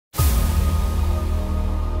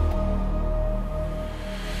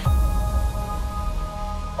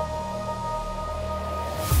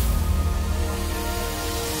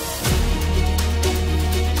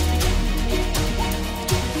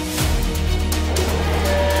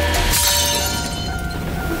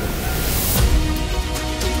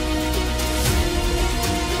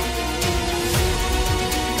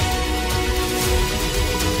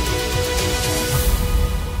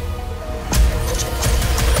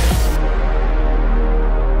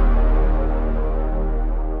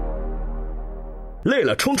累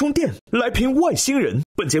了充充电，来瓶外星人。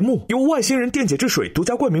本节目由外星人电解质水独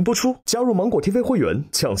家冠名播出。加入芒果 TV 会员，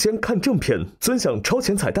抢先看正片，尊享超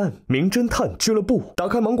前彩蛋。名侦探俱乐部，打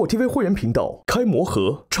开芒果 TV 会员频道，开魔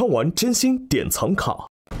盒，畅玩真心典藏卡。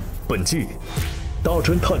本季大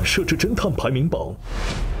侦探设置侦探排名榜，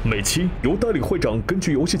每期由代理会长根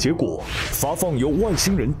据游戏结果发放由外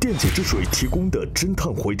星人电解质水提供的侦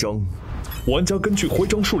探徽章，玩家根据徽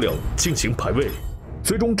章数量进行排位。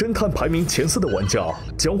最终侦探排名前4的玩家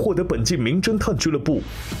将获得本季名侦探俱乐部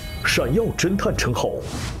闪耀侦探称号。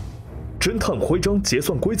侦探徽章结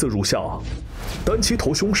算规则如下：单期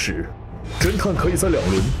投凶时，侦探可以在2轮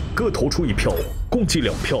各投出1票，共计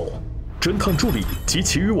2票。侦探助理及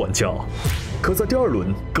其余玩家可在第2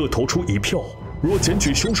轮各投出1票。若检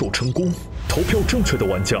举凶手成功，投票正确的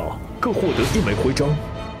玩家各获得1枚徽章。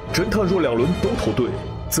侦探若2轮都投对，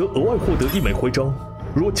则额外获得1枚徽章。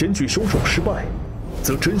若检举凶手失败，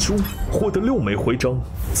则真凶获得6枚徽章。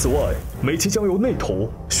此外，每期将由内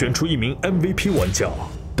投选出1名 MVP 玩家，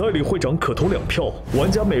代理会长可投2票，玩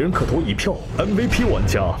家每人可投1票。MVP 玩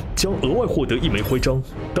家将额外获得1枚徽章。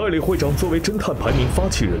代理会长作为侦探排名发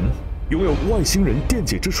起人，拥有外星人电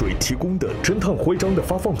解质水提供的侦探徽章的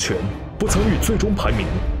发放权，不参与最终排名。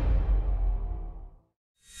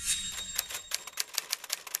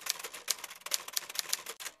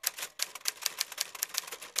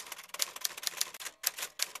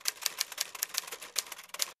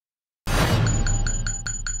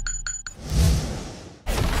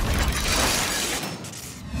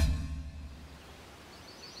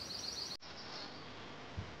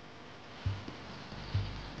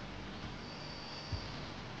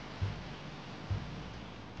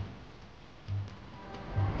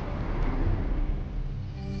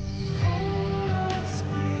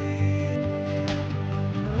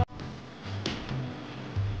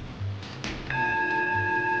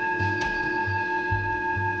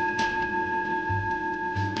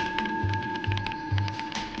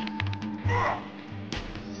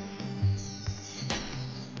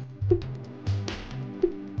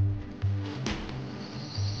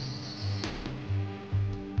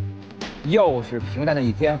又是平淡的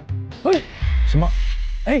一天。哎，什么？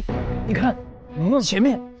哎，你看，前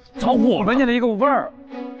面着火了，闻见了一个味儿，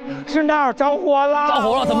是那儿着火了！着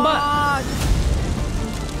火了，怎么办？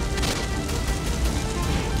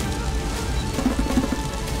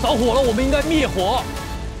着火了，我们应该灭火。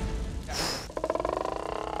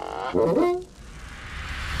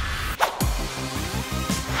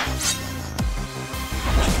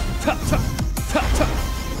擦擦擦擦！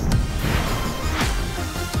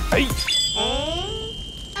哎。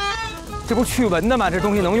这不是驱蚊的吗？这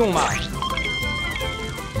东西能用吗？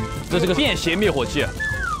这是个便携灭火器。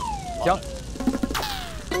行。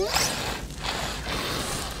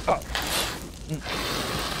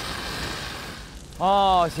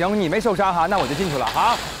哦，行，你没受伤哈，那我就进去了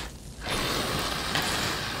哈。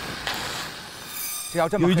这要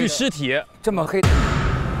这么有一具尸体，这么黑，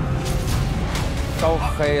都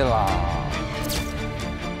黑了。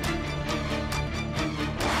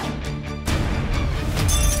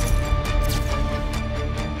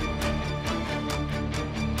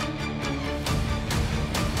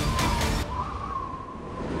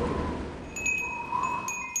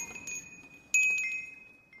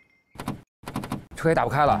车也打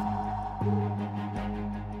不开了。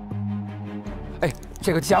哎，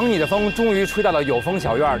这个讲你的风终于吹到了有风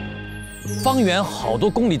小院。方圆好多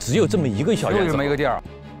公里只有这么一个小院子，就这么一个地儿。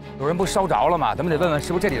有人不烧着了吗？咱们得问问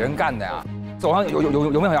是不是这里人干的呀？走上有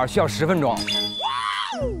没有需要10分钟？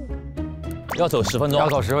要走10分钟，要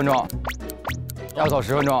走10分钟，要走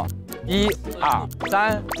10分钟。1、2、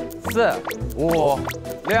3、4、5、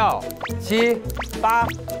6、7、8、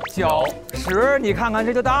9、10，你看看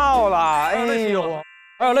这就到了。哎呦，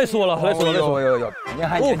哎呦，累死我了，累死我了，累死我了！呦，您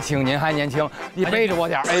还年轻，您还年轻，你背着我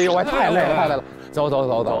点。哎呦，我太累了，太累了。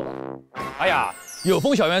走。哎呀，有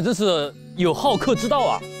风小院真是有好客之道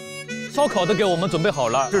啊！烧烤都给我们准备好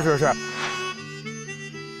了。是。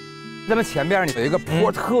咱们前边有一个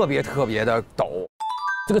坡，特别的陡。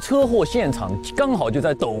这个车祸现场刚好就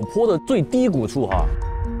在陡坡的最低谷处哈。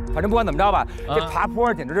反正不管怎么着吧，这爬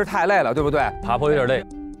坡简直是太累了，对不对？爬坡有点累。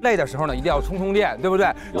累的时候呢，一定要充电，对不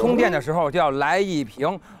对？充电的时候就要来一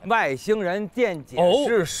瓶外星人电解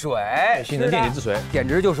质水。外星人电解质水简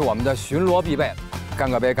直就是我们的巡逻必备。干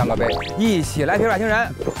个杯，一起来瓶外星人。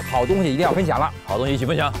好东西一定要分享了，好东西一起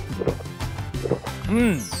分享。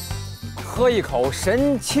喝一口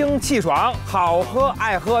神清气爽，好喝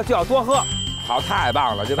爱喝就要多喝。好，太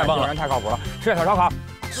棒了，这外星人太靠谱了。吃点小烧烤，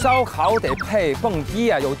烧烤得配蹦迪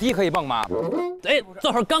啊，有迪可以蹦吗？哎，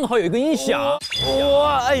这会儿刚好有一个音响。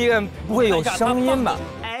哎呀，不会有声音吧？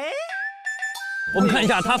我们看一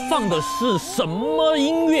下他放的是什么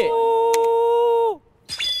音乐。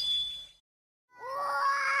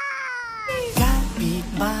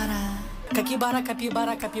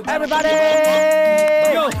Everybody,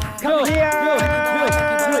 come here.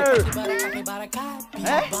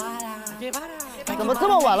 哎，怎么这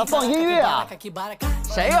么晚了放音乐啊？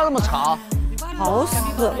谁要那么吵？吵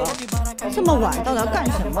死了！这么晚到底要干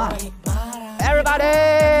什么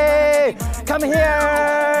？Everybody, come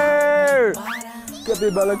here. 卡皮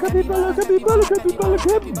巴拉，卡皮巴拉，卡皮巴拉，卡皮巴拉，卡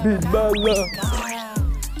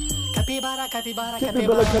皮巴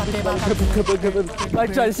拉。来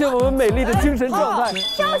展现我们美丽的精神状态。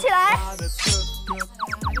跳起来！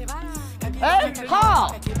哎，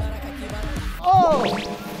好。哦。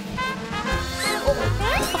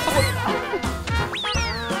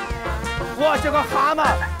哇，这个蛤蟆！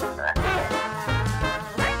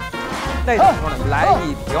那时候呢，来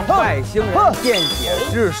一瓶外星人电解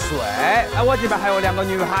质水。哎，我这边还有2个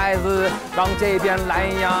女孩子，往这边来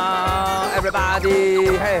呀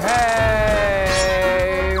 ！Everybody， 嘿嘿！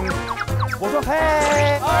我说嘿！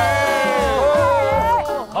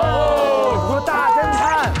我说大侦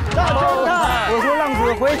探，大侦探！我说浪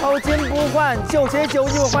子回头金不换，救谁救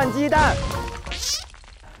又换鸡蛋。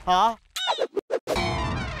啊！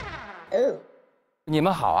你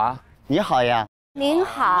们好啊！你好呀！您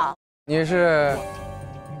好。你是？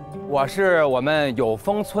我是我们有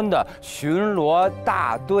风村的巡逻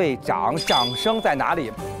大队长，掌声在哪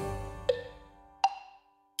里？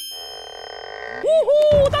呜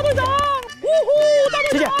呼，大队长！呜呼，大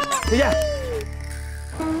队长！谢谢。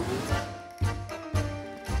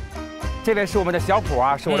这位是我们的小普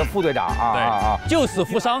啊，是我的副队长啊。救死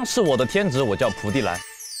扶伤是我的天职，我叫蒲地兰。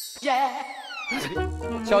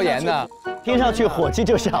萧炎呢？听上去火气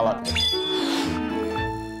就小了。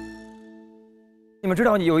你们知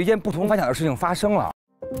道有一件不同凡响的事情发生了？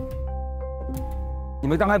你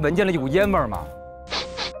们刚才闻见了一股烟味吗？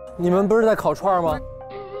你们不是在烤串吗？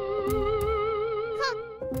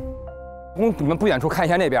你们不远处看一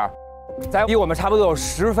下那边，在离我们差不多有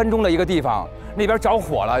10分钟的一个地方，那边着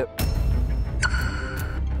火了。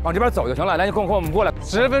往这边走就行了。来，你跟我们过来。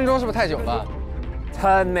10分钟是不是太久了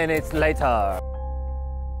？10 minutes later。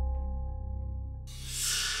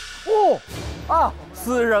哦，啊，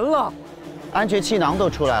死人了！安全气囊都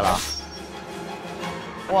出来了。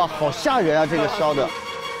哇，好吓人啊！这个烧的。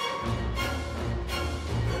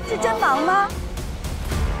是真忙吗？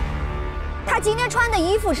他今天穿的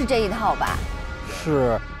衣服是这一套吧？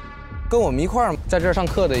是，跟我们一块儿在这儿上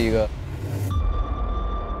课的一个。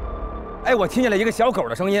哎，我听见了一个小狗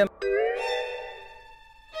的声音。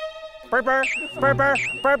啵啵啵啵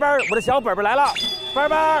啵啵，我的小本本来了，啵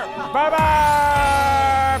啵啵啵。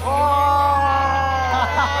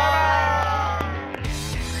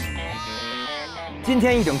今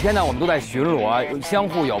天一整天呢，我们都在巡逻，相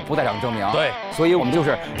互有不在场证明。对，所以我们就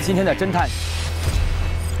是今天的侦探。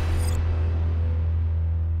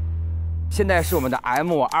现在是我们的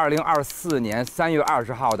 2024年3月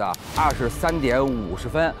20号的23点50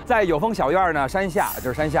分，在有风小院呢山下，这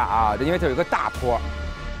是山下啊，因为这有一个大坡，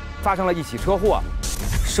发生了一起车祸，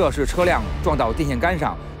涉事车辆撞到电线杆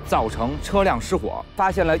上，造成车辆失火，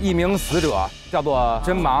发现了一名死者，叫做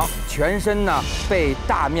真盲，全身呢被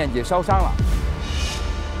大面积烧伤了。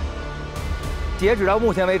截止到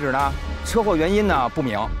目前为止呢，车祸原因呢不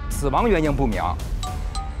明，死亡原因不明。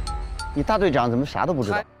你大队长怎么啥都不知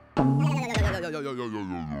道？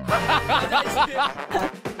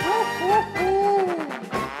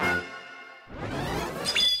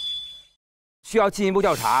需要进一步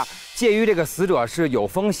调查。介于这个死者是有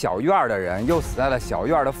风小院的人，又死在了小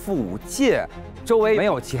院的附近，周围没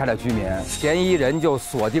有其他的居民，嫌疑人就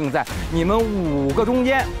锁定在你们5个中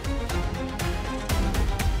间。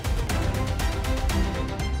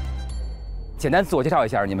简单自我介绍一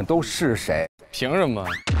下，你们都是谁？凭什么？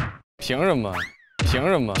凭什么？凭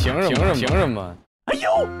什么？凭什么？凭什么？哎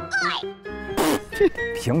呦！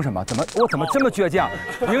凭什么？我怎么这么倔强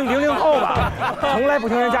？00后吧，从来不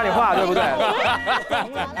听人家里话，对不对？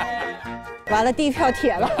完了，地票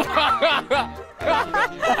铁了。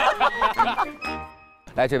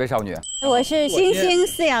来，这位少女，我是星星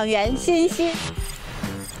饲养员欣欣。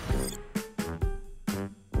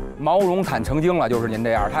毛绒坦成精了，就是您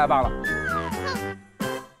这样，太棒了。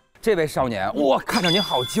这位少年，我看着您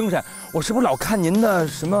好精神，我是不是老看您的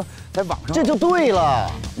什么在网上？这就对了，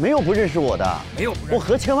没有不认识我的，没有，我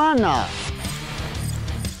何千万呢？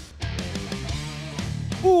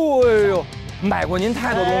哎呦，买过您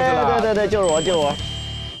太多东西了。对，就是我，就是我。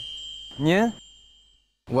您，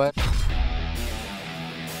我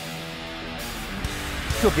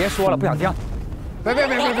就别说了，不想听。别，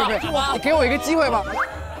你给我一个机会吧。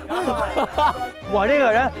我这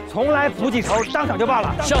个人从来不记仇，当场就罢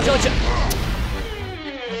了。行。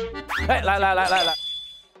哎，来。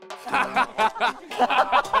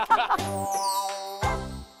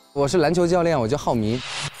我是篮球教练，我叫浩迷。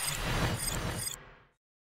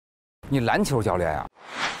你篮球教练呀？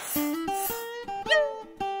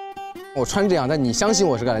我穿这样，但你相信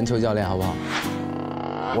我是个篮球教练，好不好？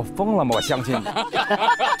我疯了吗？我相信你。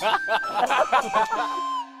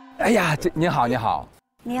哎呀，您好。你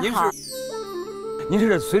好，您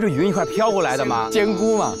是随着云一块飘过来的吗？仙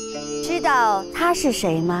姑嘛。知道他是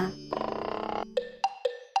谁吗？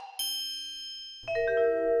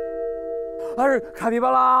他是卡皮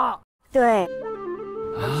巴拉。对。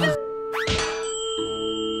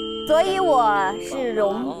所以我是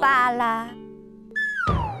容巴拉。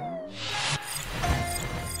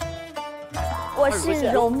我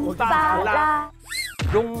是容巴拉。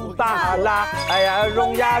容巴拉，哎呀，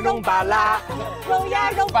容呀容巴拉，容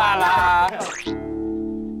呀容巴拉。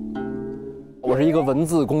我是一个文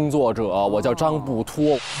字工作者，我叫张不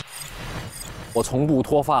脱，我从不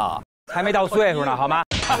脱发，还没到岁数呢，好吗？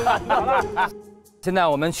现在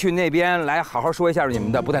我们去那边来好好说一下你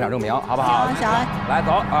们的不在场证明，好不好？小安，来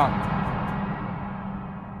走啊！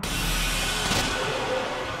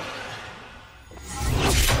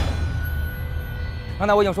刚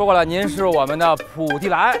才我已经说过了，您是我们的普地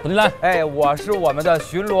兰，哎，我是我们的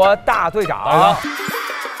巡逻大队长。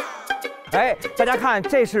哎，大家看，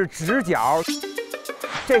这是直角，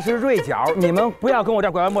这是锐角，你们不要跟我这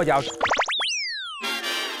儿拐弯抹角。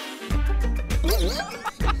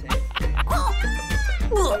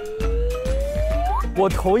我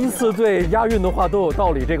头一次对押韵的话都有道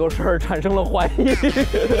理这个事儿产生了怀疑。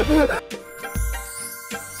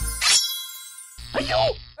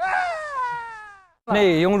那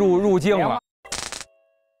已经入境了。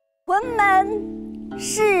魂门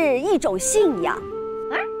是一种信仰，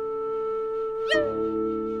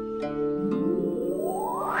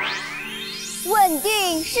稳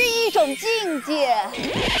定是一种境界。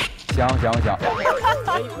行。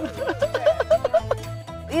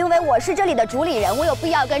因为我是这里的主理人，我有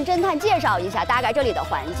必要跟侦探介绍一下大概这里的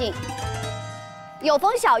环境。有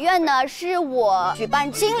风小院呢，是我举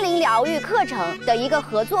办心灵疗愈课程的一个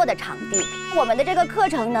合作的场地。我们的这个课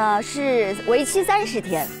程呢是为期30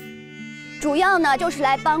天，主要呢就是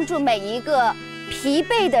来帮助每一个疲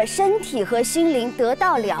惫的身体和心灵得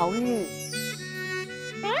到疗愈。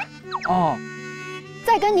哦，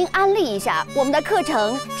再跟您安利一下，我们的课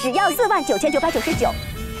程只要49999，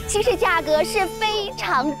其实价格是非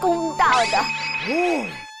常公道的。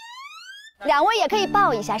两位也可以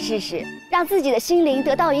抱一下试试，让自己的心灵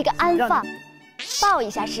得到一个安放。抱一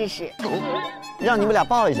下试试，让你们俩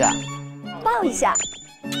抱一下，抱一下。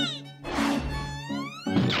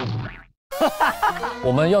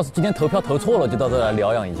我们要是今天投票投错了，就到这来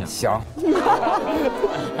疗养一下。行。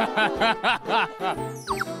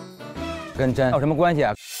跟真有什么关系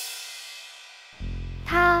啊？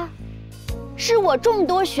他是我众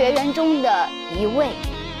多学员中的一位。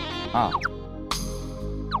啊。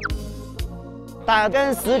大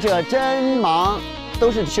跟死者真忙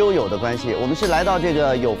都是修友的关系。我们是来到这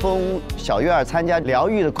个有风小院参加疗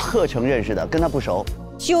愈的课程认识的，跟他不熟。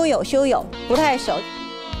修友，不太熟。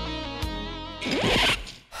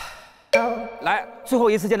来，最后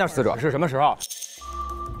一次见到死者是什么时候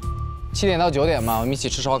7点到9点嘛，我们一起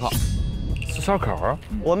吃烧烤。吃烧烤？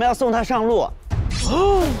我们要送他上路。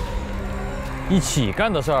一起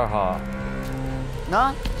干的事儿哈。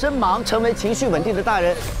那真忙，成为情绪稳定的大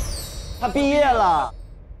人。他毕业了。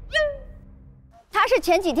他是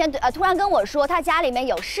前几天突然跟我说他家里面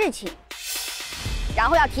有事情，然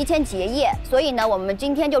后要提前结业，所以呢，我们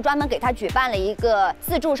今天就专门给他举办了一个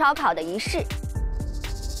自助烧烤的仪式。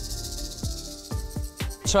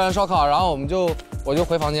吃完烧烤，然后我就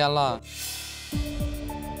回房间了。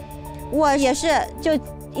我也是，就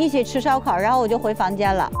一起吃烧烤，然后我就回房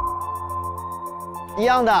间了。一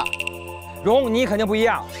样的。蓉，你肯定不一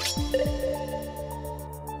样。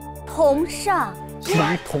同上，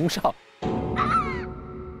同上，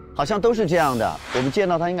好像都是这样的。我们见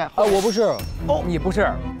到他应该我不是。哦，你不是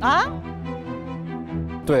啊？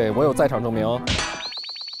对，我有在场证明。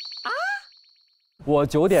我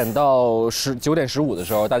9点到9点15的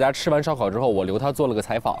时候，大家吃完烧烤之后，我留他做了个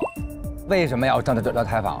采访。为什么要让他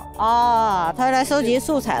采访？哦，他来收集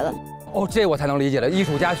素材了。哦，这我才能理解了。艺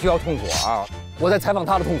术家需要痛苦啊！我在采访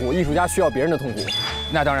他的痛苦，艺术家需要别人的痛苦。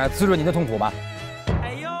那当然，滋润您的痛苦吧。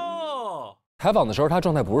哎呦，采访的时候他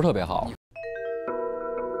状态不是特别好，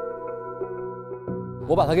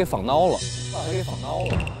我把他给仿孬了。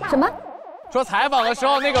什么？说采访的时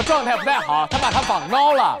候那个状态不太好，他把他仿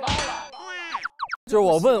孬了。就是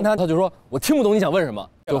我问他，他就说我听不懂你想问什么，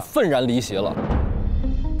就愤然离席了。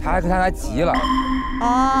他还急了。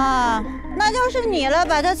啊，那就是你了，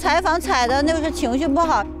把他采访踩的，那个情绪不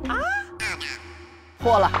好。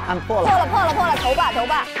破了，按破了，破了，投吧，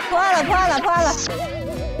破了。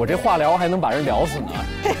我这话聊还能把人聊死呢。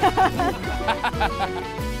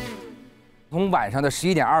从晚上的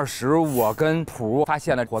11点20，我跟普发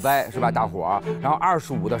现了火灾，是吧？大火。然后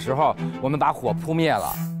25的时候，我们把火扑灭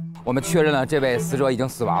了。我们确认了这位死者已经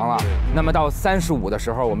死亡了。那么到35的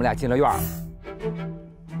时候，我们俩进了院儿。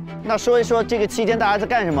那说一说这个期间大家在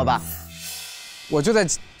干什么吧？我就在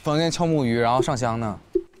房间敲木鱼，然后上香呢。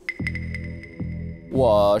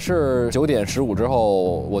我是9点15之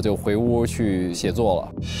后我就回屋去写作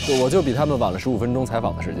了，我就比他们晚了15分钟采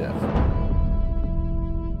访的时间。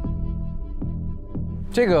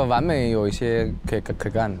这个完美有一些可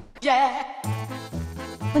干的。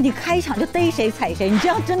你开场就逮谁踩谁，你这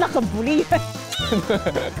样真的很不利。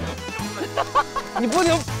你不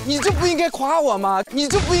能，你就不应该夸我吗？怎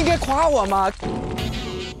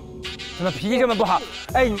么脾气这么不好？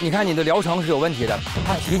哎，你看你的疗程是有问题的，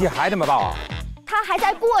他脾气还这么暴啊？他还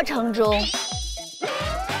在过程中。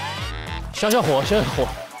消火，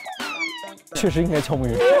确实应该敲木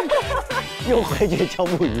鱼。又回去敲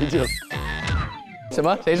木鱼去了。什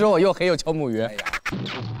么？谁说我又黑又敲木鱼？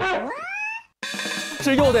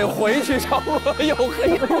是又得回去敲木鱼，又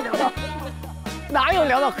黑又敲。哪有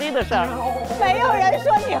聊到黑的事儿？没有人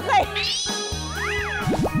说你黑。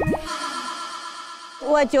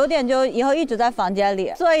我9点就以后一直在房间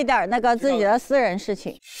里做一点那个自己的私人事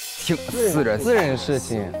情。私人事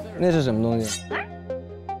情，那是什么东西？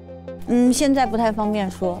现在不太方便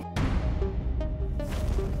说。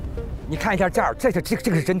你看一下这儿，这个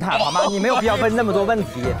是侦探好吗？你没有必要问那么多问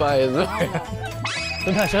题。不好意思，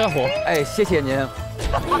侦探消火。哎，谢谢您。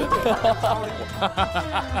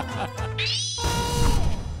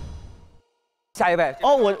下一位。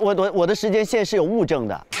哦，我的时间线是有物证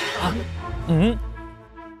的。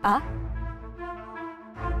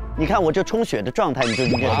你看我这充血的状态，你就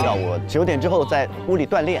应该知道我9点之后在屋里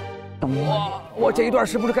锻炼。我这一段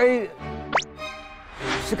是不是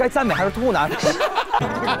该赞美还是吐呢？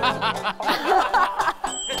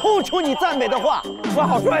吐出你赞美的话。我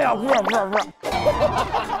好帅呀！不是。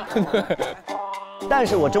但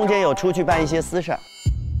是我中间有出去办一些私事儿。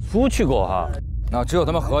出去过哈。啊，只有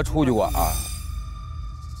他们和出去过啊。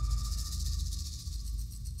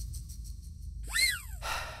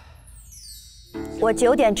我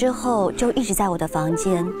9点之后就一直在我的房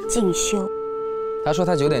间进修。他说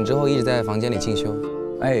他9点之后一直在房间里进修。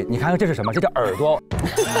哎，你看看这是什么？这叫耳朵。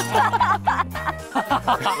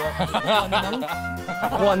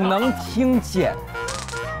我能听见。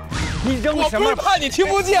你扔什么？我不是怕你听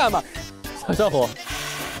不见吗？小伙，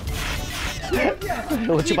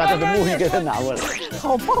我去把他的木鱼给他拿过来。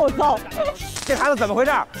好暴躁！这孩子怎么回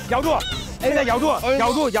事？咬住！现在咬住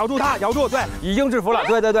他，咬住！对，已经制服了。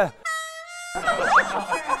对。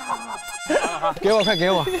给我，快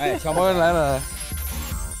给我！哎，小朋友来。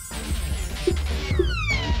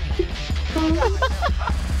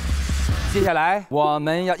接下来我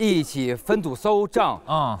们要一起分组搜证。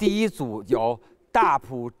第一组有大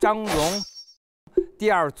埔张荣，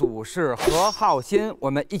第二组是何浩新，我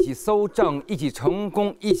们一起搜证，一起成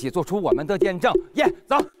功，一起做出我们的见证。耶，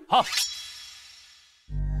走，好。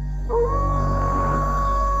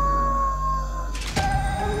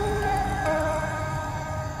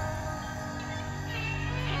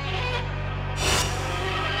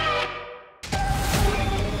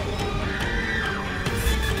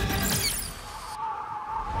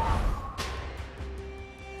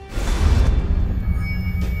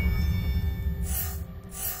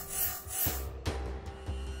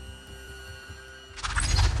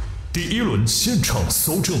第1轮现场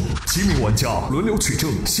搜证，几名玩家轮流取证，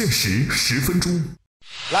限时10分钟。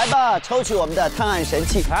来吧，抽取我们的探案神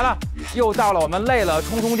器。来了，又到了我们累了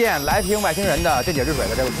充电来评外星人的电解质水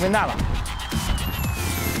的这个充电站了。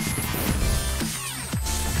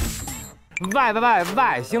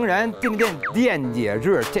外星人电解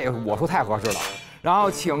质，这个我说太合适了。然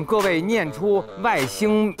后请各位念出外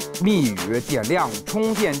星密语，点亮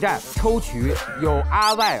充电站，抽取有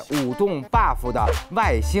阿外舞动 buff 的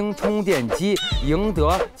外星充电机，赢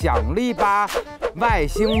得奖励吧！外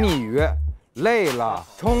星密语，累了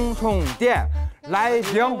充电，来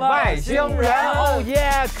评外星人，哦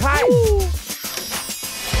耶！开！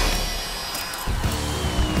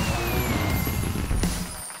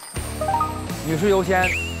女士优先。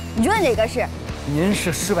你觉得哪个是？您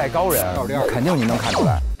是世外高人，肯定您能看出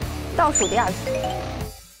来。倒数第2次。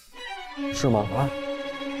是吗？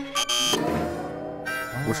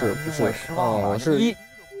不是，哦，是1。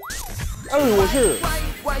哎，我是。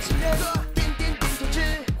外星人，点点滴就知，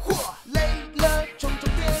或累了种种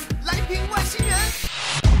点，来评外星人。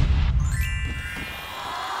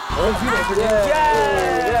我去的时间，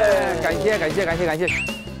耶！感谢。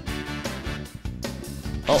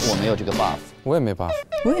哦，我没有这个 buff， 我也没 buff，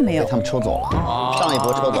 我也没有被。他们抽走了，上一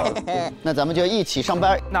波抽走了。那咱们就一起上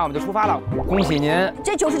班。那我们就出发了，恭喜您！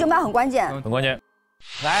这99秒很关键。很关键。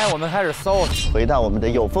来，我们开始搜。回到我们的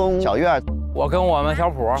有风小院，我跟我们小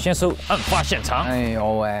普先搜案发现场。哎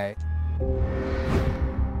呦喂！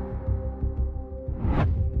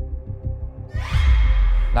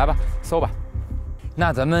来吧，搜吧。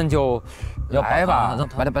那咱们就来吧，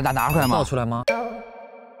把它拿出来吗？报出来吗？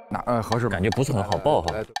合适吗？感觉不是很好报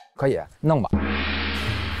哈。可以，弄吧。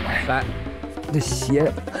来，这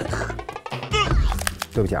鞋，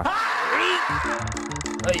对不起啊。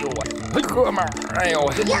哎呦我，哥们儿，哎呦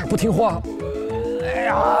我，不听话。哎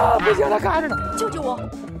呀，不行，他看着呢。救救我！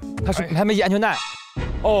他没系安全带。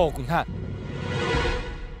哦，你看。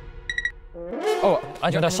哦，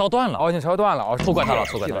安全带烧断了。哦，安全烧断了。哦，错怪他了，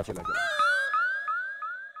错怪他了。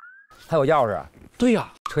他有钥匙。对呀，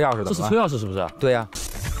车钥匙的。这是车钥匙是不是？对呀。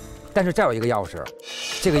但是这有一个钥匙，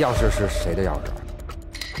这个钥匙是谁的钥匙？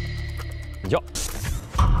哟，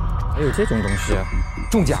还有这种东西，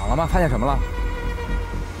中奖了吗？发现什么了？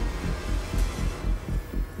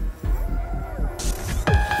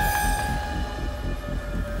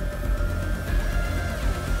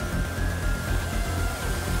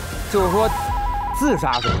就是说，自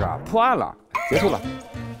杀是不是？破案了，结束了。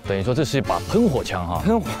等于说这是一把喷火枪哈。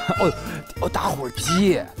喷火，哦，打火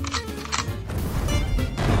机。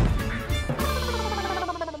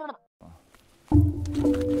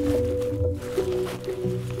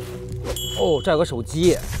哦，这有个手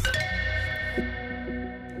机，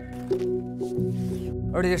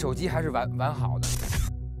而且这手机还是完好的。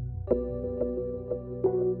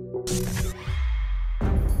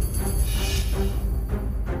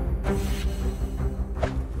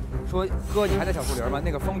说哥，你还在小树林吗？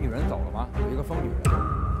那个疯女人走了吗？有一个疯女人。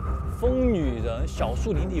疯女人，小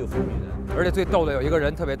树林里有疯女人。而且最逗的有一个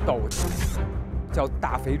人特别逗，叫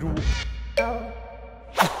大肥猪。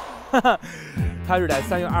他是在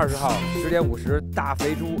3月20号10点50，大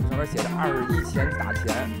肥猪上面写着21钱打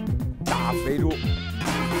钱，大肥猪。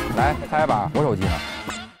来猜吧，我手机呢？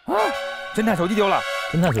啊，侦探手机丢了。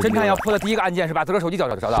侦探要破的第一个案件是把自个儿手机找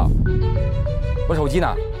到。我手机呢？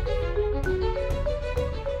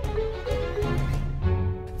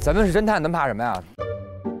咱们是侦探，能怕什么呀？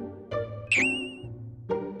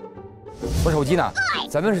我手机呢？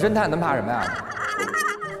咱们是侦探，能怕什么呀？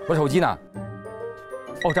我手机呢？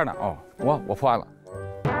哦，这儿呢。哦，我破案了。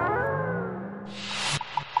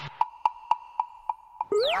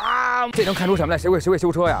啊！这能看出什么来？谁会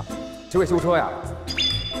修车呀？谁会修车呀？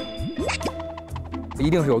一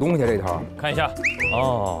定是有东西这头。看一下。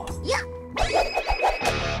哦。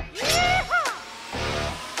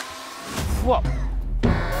哇！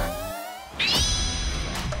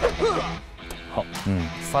好，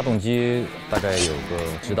发动机大概有个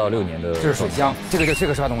直到6年的。这是水箱，这个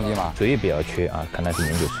是发动机吗？水也比较缺啊，看来是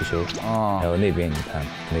年久失修。哦。还有那边你看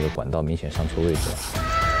那个管道明显上错位置了。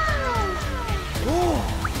哦，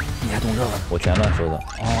你还懂这个？我全乱说的。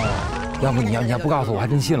哦，要不你要不告诉我，还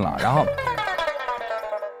真信了。然后，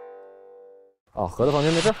哦，何的房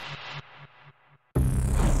间在这儿。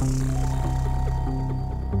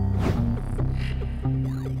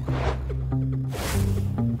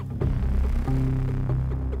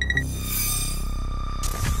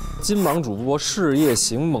金芒主播事业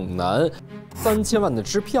型猛男，3000万的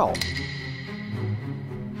支票。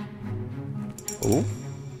哦，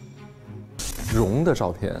蓉的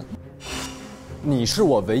照片。你是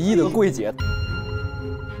我唯一的柜姐。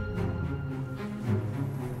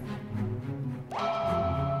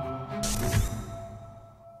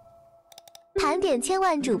盘点千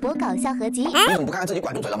万主播搞笑合集。你怎么不看看自己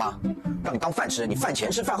管住嘴了吗？让你当饭吃，你饭前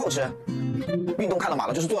吃饭后吃。运动看了马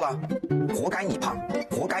了就是做了，活该你胖，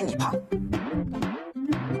活该你胖。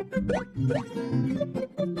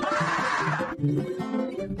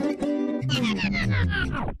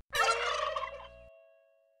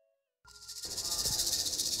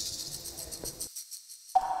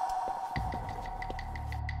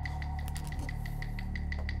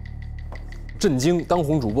震惊！当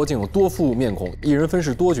红主播竟有多副面孔，一人分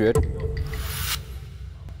饰多角。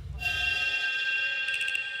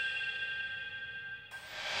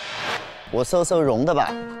我搜搜蓉的吧。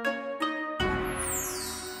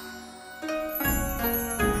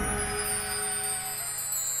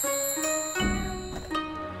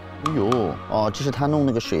哎呦，哦，这是他弄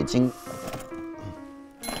那个水晶。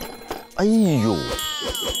哎呦，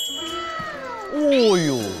哦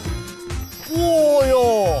呦，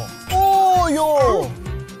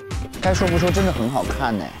猜说不说真的很好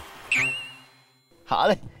看呢。好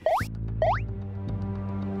嘞。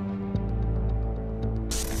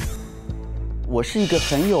我是一个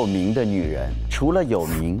很有名的女人，除了有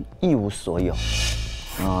名一无所有。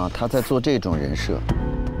啊，她在做这种人设。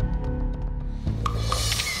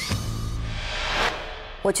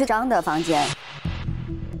我去张的房间。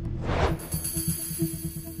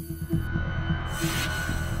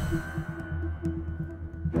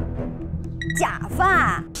假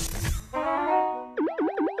发。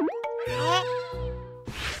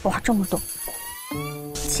哇，这么多。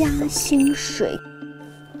加薪水。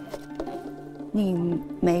你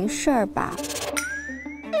没事儿吧？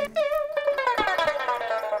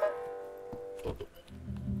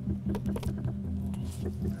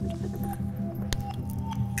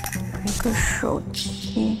一个手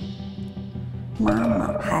机。妈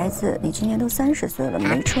妈，孩子，你今年都30岁了，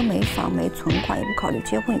没车没房没存款，也不考虑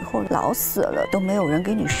结婚以后老死了都没有人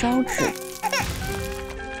给你烧纸。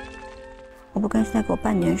我不跟，现在给我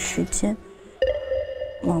半年时间。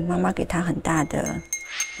我妈妈给他很大的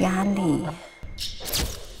压力。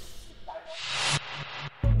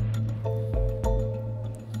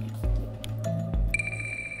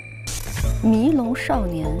迷龙少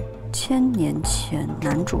年，1000年前，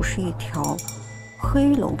男主是一条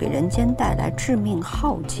黑龙，给人间带来致命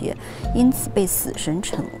浩劫，因此被死神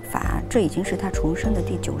惩罚。这已经是他重生的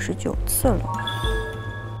第99次了。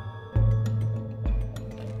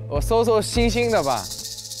我搜搜星星的吧。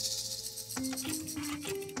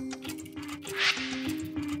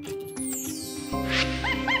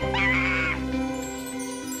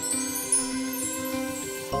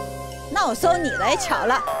那我搜你来巧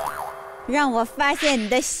了。让我发现你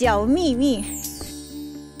的小秘密。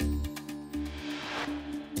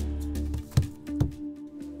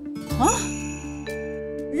啊，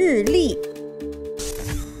日历，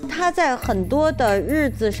他在很多的日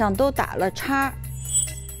子上都打了叉。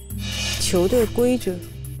球队规矩，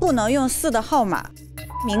不能用4的号码，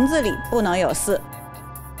名字里不能有4。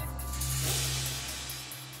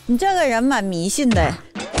你这个人蛮迷信的。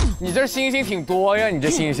你这星星挺多呀，你这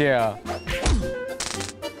星星。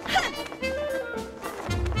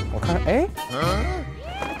哎，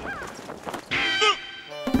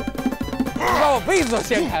你把我被子都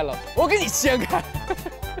掀开了，我给你掀开。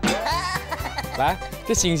来，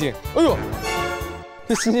这星星，哎呦，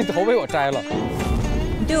这星星头被我摘了。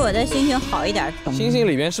你对我的星星好一点。星星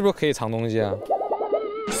里面是不是可以藏东西啊？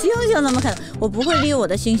星星怎么可能？我不会利用我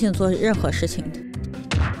的星星做任何事情的。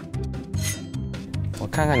我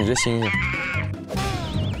看看你这星星。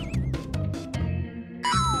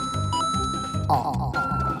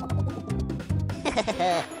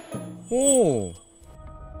哦，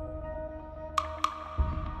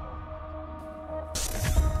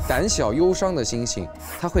胆小忧伤的星星，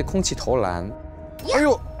它会空气投篮。哎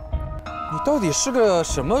呦，你到底是个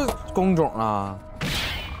什么工种啊？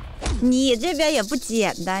你这边也不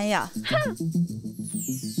简单呀。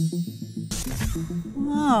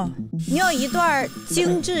哦，你有一段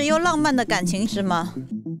精致又浪漫的感情是吗？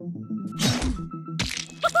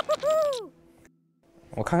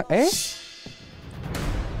我看看，哎。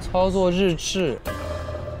操作日志，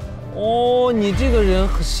哦，你这个人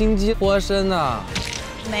心机颇深呐。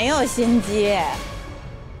没有心机。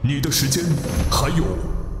你的时间还有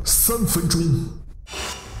3分钟。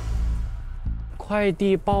快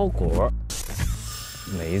递包裹，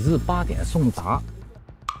每日8点送达。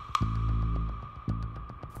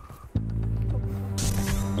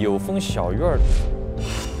有风小院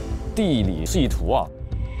地理地图啊，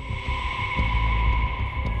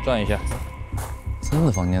转一下。真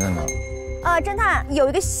的房间在哪？侦探有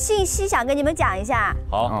一个信息想跟你们讲一下。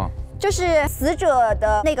好，就是死者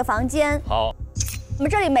的那个房间。好，我们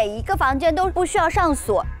这里每一个房间都不需要上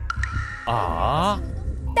锁。啊？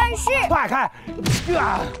但是快开！进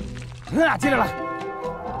来了。走了。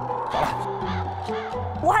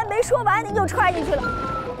我还没说完，你就踹进去了。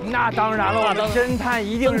那当然了，我的侦探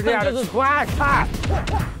一定是这样的，踹！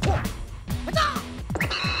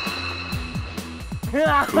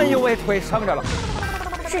哎呦喂，腿撑着了。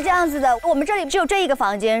是这样子的，我们这里只有这一个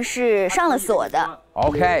房间是上了锁的。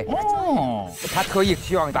OK， 他特意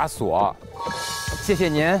需要你把锁，谢谢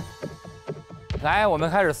您。来，我们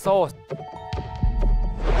开始搜。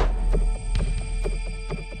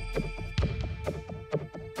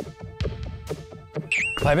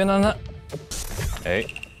百变侦探，哎，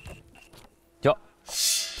叫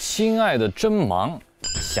亲爱的真忙，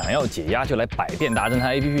想要解压就来百变大侦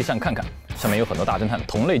探 APP 上看看。上面有很多大侦探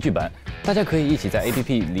同类剧本，大家可以一起在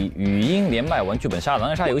APP 里语音连麦玩剧本杀、狼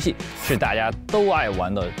人杀游戏，是大家都爱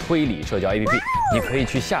玩的推理社交 APP， 你可以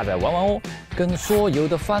去下载玩玩哦。跟所有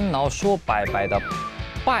的烦恼说拜拜的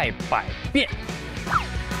拜百变。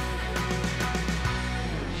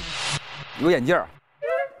有眼镜儿。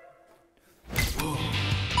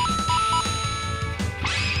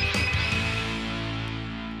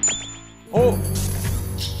哦，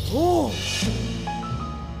哦，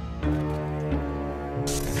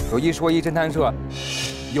有一说一，侦探社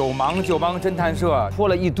有忙就帮侦探社拖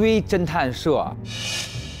了一堆侦探社。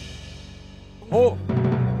哦，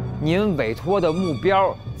您委托的目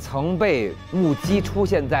标曾被目击出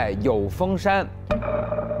现在有风山。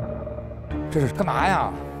这是干嘛呀？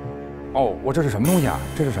哦，我这是什么东西啊？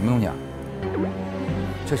这是什么东西啊？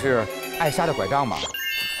这是艾莎的拐杖吗？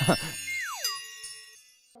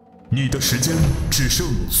你的时间只剩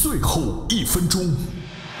最后1分钟。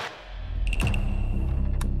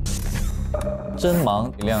真忙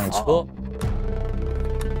一辆车。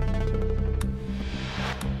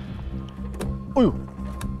哎呦！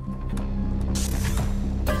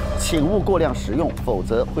请勿过量食用，否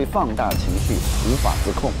则会放大情绪，无法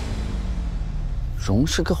自控。荣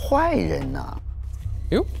是个坏人呐！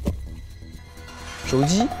哎呦，手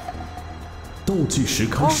机。倒计时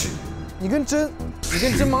开始。你跟真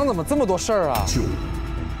忙怎么这么多事儿啊？9。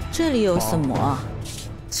这里有什么啊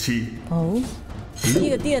？7。哦，一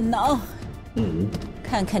个电脑。5。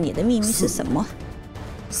看看你的秘密是什么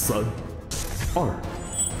？3、2、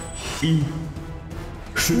1。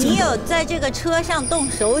你有在这个车上动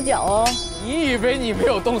手脚哦？你以为你没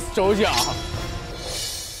有动手脚？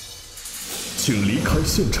请离开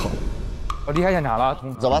现场。我离开现场了，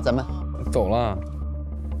走吧，咱们走了。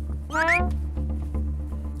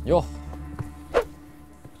哟。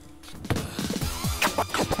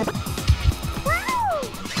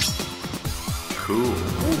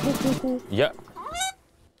呀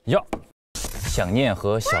呀！想念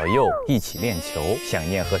和小右一起练球，想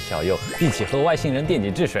念和小右一起和外星人电解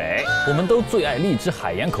质水。我们都最爱荔枝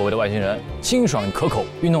海盐口味的外星人，清爽可口，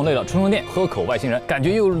运动累了充充电，喝口外星人，感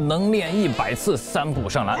觉又能练100次3步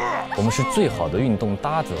上篮。我们是最好的运动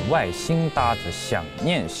搭子，外星搭子，想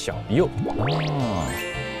念小右。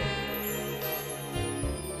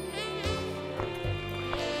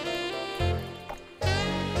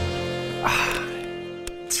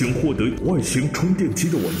请获得外星充电机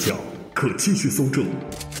的玩家可继续搜证。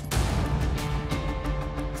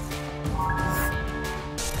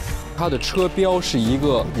它的车标是一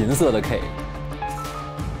个银色的 K。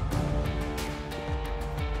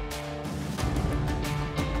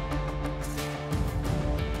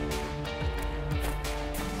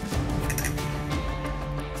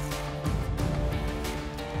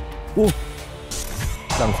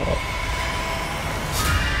档口。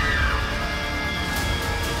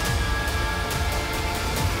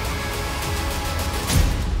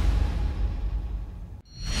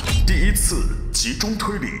第一次集中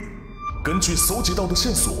推理，根据搜集到的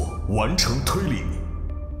线索完成推理。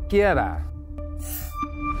贴呗，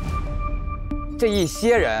这一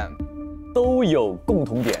些人都有共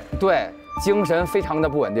同点，对，精神非常的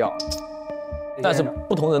不稳定，但是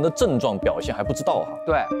不同人的症状表现还不知道哈。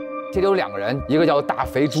对，这里有2个人，一个叫大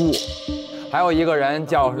肥猪，还有一个人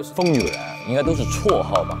叫疯女人，应该都是绰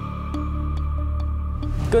号吧。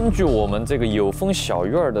根据我们这个有风小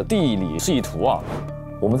院的地理示意图啊，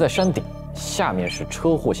我们在山顶，下面是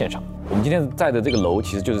车祸现场。我们今天在的这个楼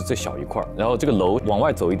其实就是这小一块，然后这个楼往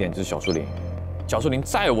外走一点就是小树林，小树林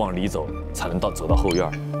再往里走才能走到后院。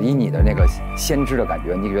以你的那个先知的感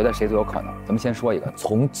觉，你觉得谁最有可能？咱们先说一个，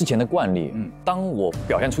从之前的惯例，当我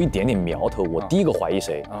表现出一点点苗头，我第一个怀疑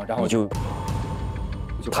谁，然后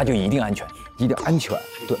他就一定安全，一定安全。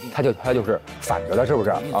对，他就是反着的，是不是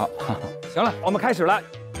啊？行了，我们开始了。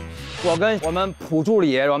我跟我们普助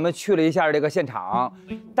理，我们去了一下这个现场，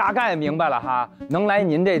大概明白了哈。能来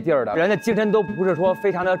您这地儿的人的精神都不是说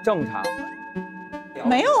非常的正常。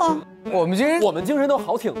没有啊，我们精神都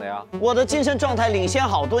好挺的呀。我的精神状态领先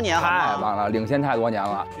好多年，太棒了，领先太多年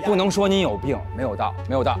了。不能说您有病，没有到，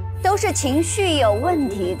都是情绪有问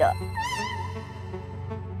题的。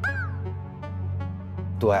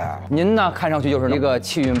对，您呢看上去就是一个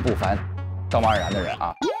气运不凡、道貌岸然的人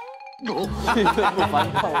啊。气运不凡，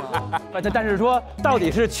但是说到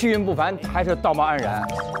底是气运不凡还是道貌岸然？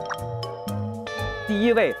第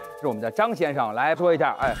一位是我们的张先生，来说一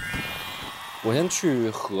下。哎，我先去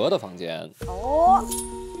何的房间。哦。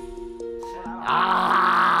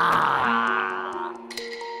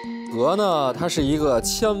何呢，他是一个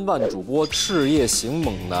千万主播，事业型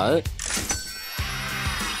猛男。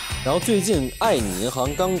然后最近爱你银行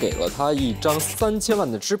刚给了他一张3000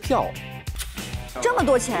万的支票。这么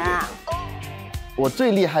多钱啊！我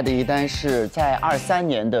最厉害的一单是在23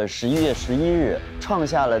年的11月11日，创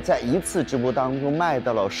下了在一次直播当中卖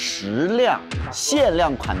到了10辆限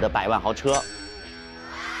量款的100万豪车。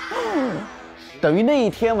等于那一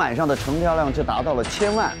天晚上的成交量就达到了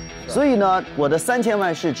1000万。所以呢，我的3000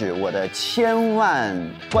万是指我的1000万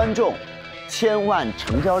观众、1000万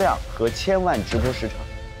成交量和1000万直播时长。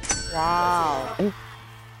哇哦！哎，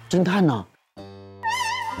侦探呢？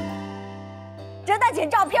侦探剪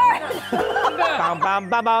照片儿。棒棒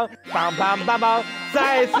棒棒棒棒棒棒，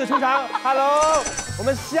再次出场 ，Hello， 我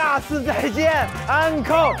们下次再见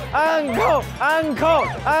 ，Uncle Uncle Uncle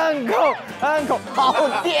Uncle Uncle，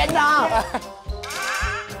 好颠呐！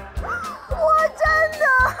我真的，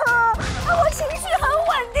我情绪很稳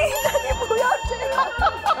定的，你不要这样。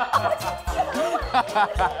我情绪很稳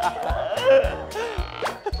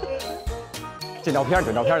剪照片，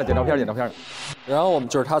剪照片的，剪照片，剪照片的。然后我们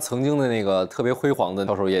就是他曾经的那个特别辉煌的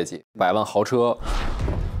销售业绩，100万豪车。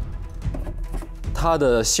它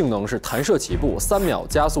的性能是弹射起步，3秒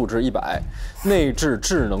加速至100，内置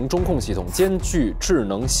智能中控系统，兼具智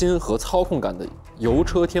能芯和操控感的油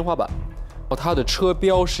车天花板。它的车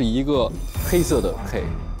标是一个黑色的 K。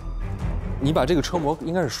你把这个车模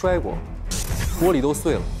应该是摔过，玻璃都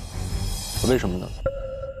碎了，为什么呢？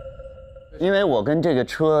因为我跟这个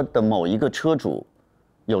车的某一个车主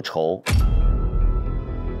有仇。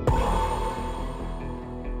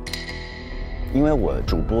因为我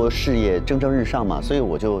主播事业蒸蒸日上嘛，所以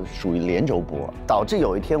我就属于连轴播，导致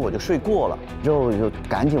有一天我就睡过了，之后就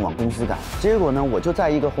赶紧往公司赶。结果呢，我就在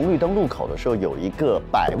一个红绿灯路口的时候，有一个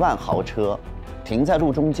100万豪车停在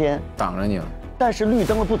路中间，挡着你了。但是绿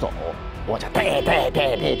灯了不走，我就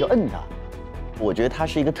对就摁他。我觉得他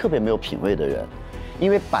是一个特别没有品位的人，因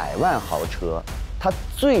为100万豪车，它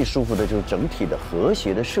最舒服的就是整体的和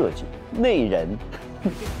谐的设计，内人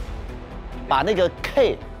把那个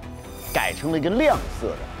K。改成了一个亮色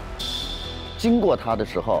的，经过它的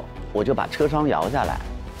时候，我就把车窗摇下来，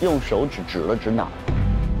用手指指了指哪儿，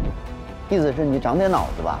意思是你长点脑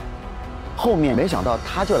子吧。后面没想到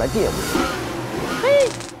他就来别我，嘿，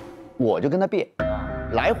我就跟他别，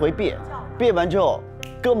来回别，别完之后，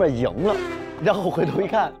哥们儿赢了，然后回头一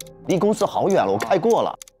看，离公司好远了，我开过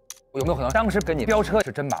了。有没有可能当时跟你飙车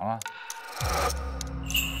是真忙啊？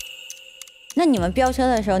那你们飙车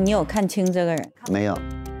的时候，你有看清这个人？没有。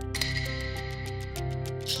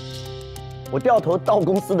我掉头到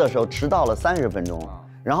公司的时候迟到了30分钟，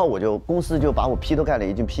然后公司就把我劈头盖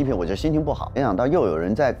脸一顿批评，我就心情不好。没想到又有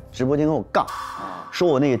人在直播间跟我杠，说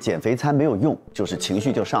我那个减肥餐没有用，就是情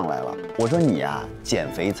绪就上来了。我说你啊，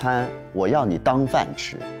减肥餐我要你当饭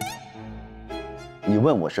吃，你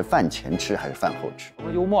问我是饭前吃还是饭后吃？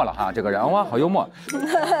幽默了哈，这个人哇，好幽默。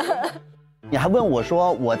你还问我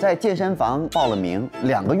说我在健身房报了名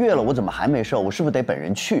2个月了，我怎么还没瘦？我是不是得本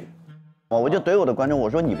人去？我就怼我的观众，我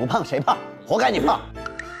说你不胖谁胖？活该你胖。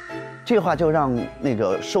这话就让那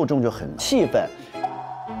个受众就很气愤，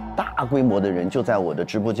大规模的人就在我的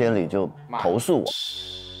直播间里就投诉我，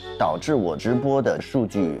导致我直播的数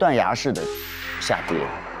据断崖式的下跌。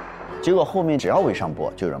结果后面只要我一上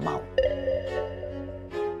播，就有人骂我。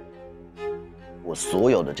我所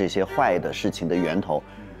有的这些坏的事情的源头，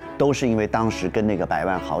都是因为当时跟那个100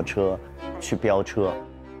万豪车去飙车，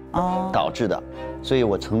导致的。所以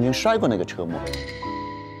我曾经摔过那个车模。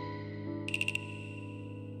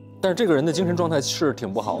但是这个人的精神状态是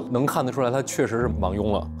挺不好的，能看得出来他确实是忙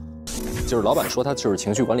庸了。就是老板说他就是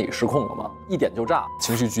情绪管理失控了嘛，一点就炸，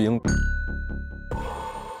情绪巨婴。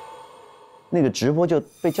那个直播就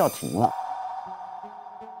被叫停了，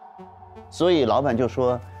所以老板就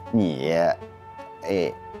说你，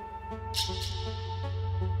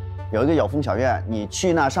有一个有风小院，你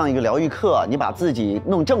去那上一个疗愈课，你把自己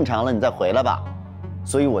弄正常了，你再回来吧。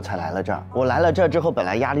所以我才来了这儿。我来了这儿之后，本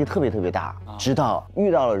来压力特别大，直到遇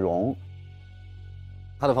到了荣。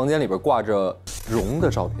他的房间里边挂着荣的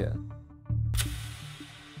照片。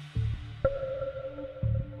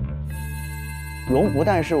荣不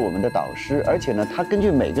但是我们的导师，而且呢，他根据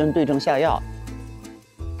每个人对症下药。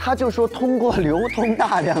他就说通过流通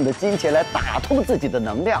大量的金钱来打通自己的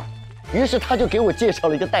能量，于是他就给我介绍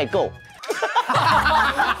了一个代购。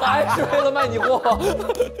还是为了卖你货。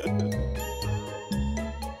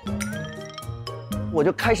我就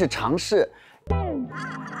开始尝试，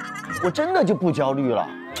我真的就不焦虑了，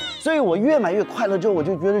所以我越买越快乐。之后我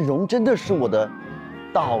就觉得荣真的是我的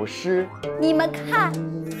导师。你们看，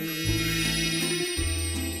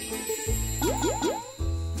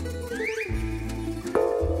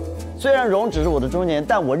虽然荣只是我的中年，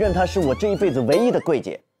但我认她是我这一辈子唯一的柜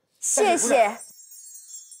姐。谢谢。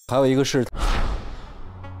还有一个是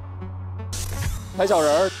拍小人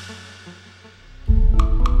儿。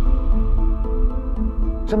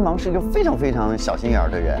真芒是一个非常小心眼儿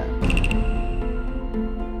的人。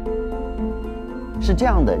是这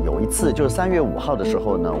样的，有一次就是3月5号的时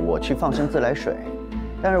候呢，我去放生自来水，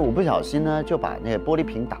但是我不小心呢就把那个玻璃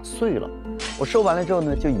瓶打碎了。我收完了之后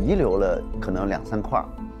呢，就遗留了可能2、3块，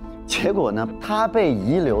结果呢，它被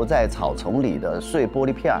遗留在草丛里的碎玻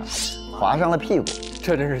璃片划伤了屁股。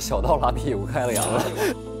这真是小刀拉屁股开了羊了。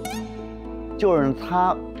就是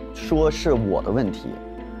他说是我的问题。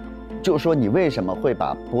就说你为什么会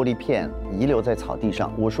把玻璃片遗留在草地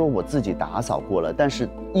上？我说我自己打扫过了，但是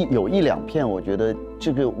有1、2片，我觉得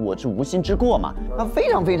这个我是无心之过嘛。他非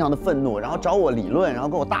常的愤怒，然后找我理论，然后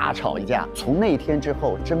跟我大吵一架。从那天之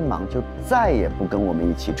后，真芒就再也不跟我们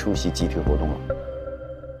一起出席集体活动了。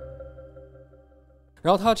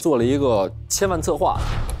然后他做了一个千万策划。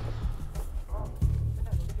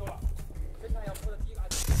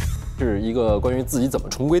是一个关于自己怎么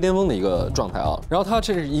重归巅峰的一个状态啊。然后它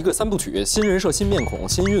这是一个3部曲，新人设、新面孔、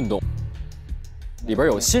新运动。里边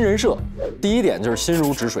有新人设，第1点就是心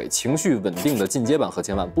如止水、情绪稳定的进阶版何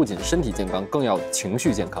千万，不仅身体健康，更要情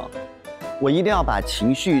绪健康。我一定要把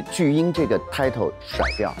情绪巨婴这个 title 甩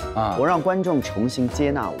掉啊！我让观众重新接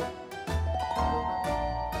纳我。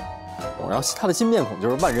然后他的新面孔就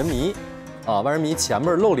是万人迷。万人迷前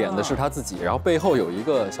面露脸的是他自己，然后背后有一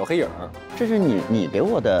个小黑影。这是你给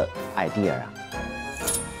我的 idea 啊！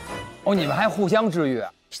哦，你们还互相治愈。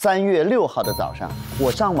3月6号的早上，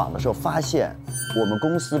我上网的时候发现，我们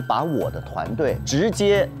公司把我的团队直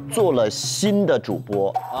接做了新的主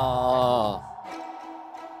播啊。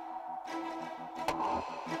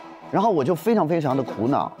然后我就非常的苦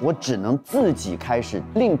恼，我只能自己开始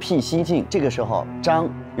另辟蹊径。这个时候，张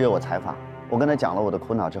约我采访。我跟他讲了我的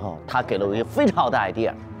苦恼之后，他给了我一个非常好的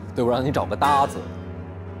idea， 对，我让你找个搭子。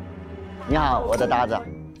你好，我的搭子。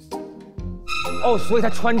哦，所以他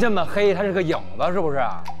穿这么黑，他是个影子，是不是？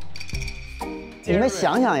你们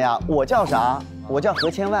想想呀，我叫啥？我叫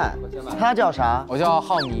何千万，他叫啥？我叫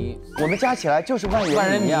浩迷。我们加起来就是万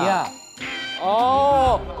人迷呀。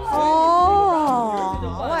哦，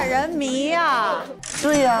万人迷呀。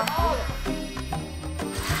对呀。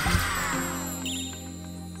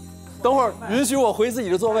等会儿，允许我回自己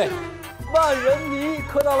的座位。万人迷，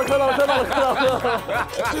磕到了。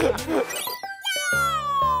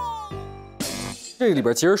这个里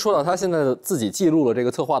边其实说到他现在的自己记录了这个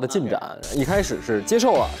策划的进展。一开始是接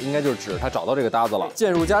受了，应该就是指他找到这个搭子了，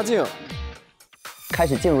渐入佳境。开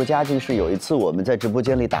始渐入佳境是有一次我们在直播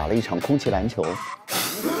间里打了一场空气篮球。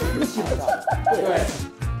对。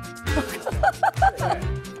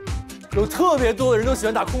有特别多的人都喜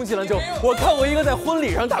欢打空气篮球，我看过一个在婚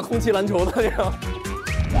礼上打空气篮球的那个。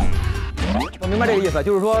我明白这个意思，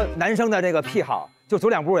就是说男生的这个癖好，就走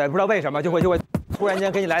2步也不知道为什么就会突然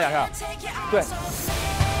间给你来2下，对。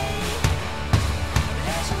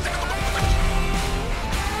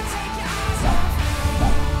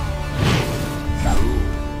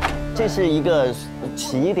这是一个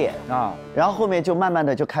起点啊，然后后面就慢慢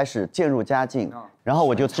的就开始渐入佳境，然后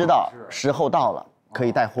我就知道时候到了。可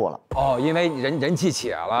以带货了哦，因为人气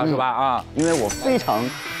起来了，是吧？啊，因为我非常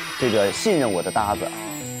信任我的搭子，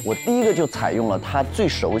我第一个就采用了他最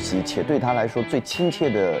熟悉且对他来说最亲切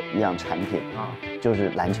的一样产品啊，就是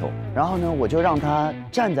篮球。然后呢，我就让他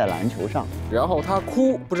站在篮球上，然后他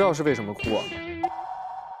哭，不知道是为什么哭啊？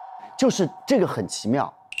就是这个很奇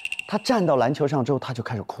妙，他站到篮球上之后，他就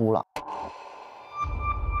开始哭了。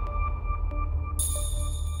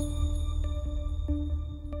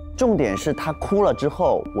重点是他哭了之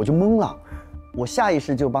后，我就懵了，我下意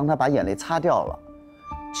识就帮他把眼泪擦掉了，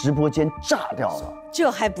直播间炸掉了。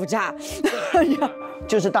这还不炸？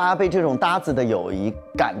就是大家被这种搭子的友谊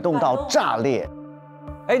感动到炸裂。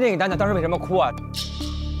哎，那你讲讲当时为什么哭啊？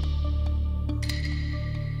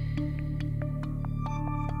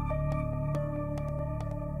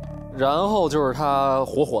然后就是他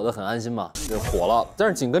火的很安心嘛，就火了，但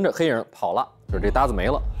是紧跟着黑影跑了，就是这搭子没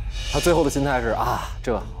了。他最后的心态是啊，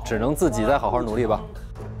这只能自己再好好努力吧。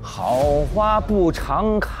好花不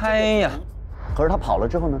常开呀。可是他跑了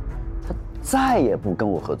之后呢，他再也不跟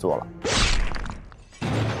我合作了。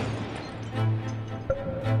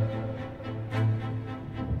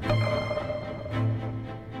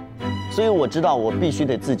所以我知道我必须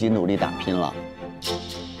得自己努力打拼了。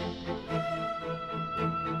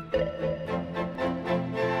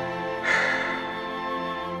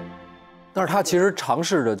但是他其实尝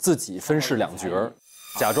试着自己分饰2角，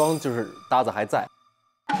假装就是搭子还在。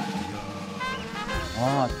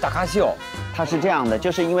哇，大咖秀，他是这样的，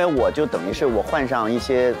就是因为我就等于是我换上一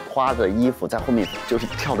些花的衣服，在后面就是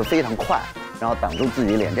跳得非常快，然后挡住自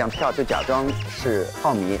己脸，这样跳就假装是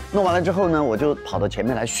浩迷。弄完了之后呢，我就跑到前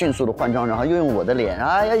面来迅速的换装，然后又用我的脸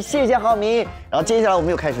啊，谢谢浩迷。然后接下来我们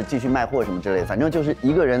又开始继续卖货什么之类的，反正就是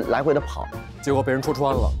一个人来回的跑，结果被人戳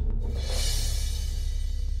穿了。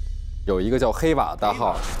有一个叫黑瓦大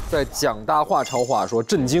号，在讲大话超话说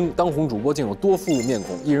震惊，当红主播竟有多副面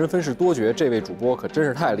孔，一人分饰多角，这位主播可真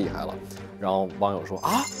是太厉害了。然后网友说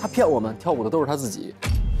啊，他骗我们，跳舞的都是他自己。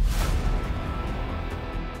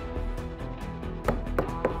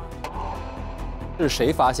是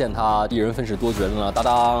谁发现他一人分饰多角的呢？当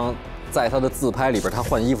当，在他的自拍里边，他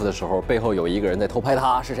换衣服的时候，背后有一个人在偷拍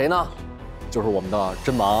他，是谁呢？就是我们的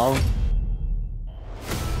真盲。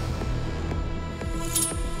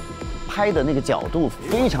拍的那个角度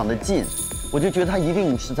非常的近，我就觉得他一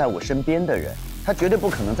定是在我身边的人，他绝对不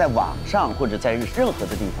可能在网上或者在任何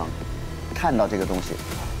的地方看到这个东西。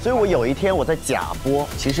所以我有一天我在假播，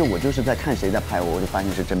其实我就是在看谁在拍我，我就发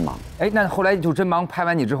现是真盲。哎，那后来就真盲拍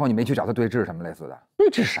完你之后，你没去找他对峙什么类似的？对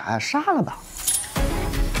峙啥呀？杀了吧！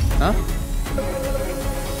啊？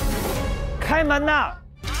开门呐！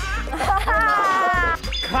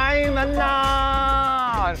开门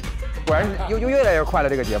呐！果然又越来越快了，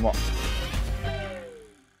这个节目。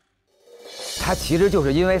他其实就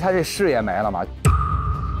是因为他这事业没了嘛。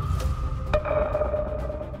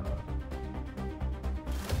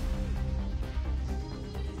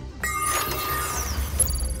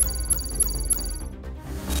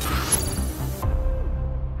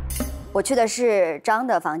我去的是张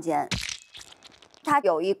的房间，他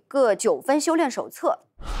有一个9分修炼手册，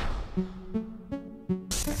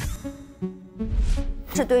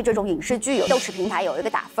是对这种影视剧有豆豉平台有一个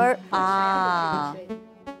打分啊。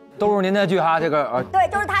都是您的剧哈，这个对，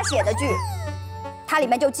都是他写的剧，它里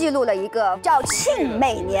面就记录了一个叫庆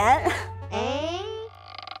美年。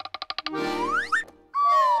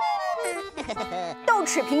豆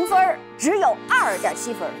豉评分只有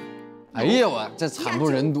2.7分。哎呀，我这惨不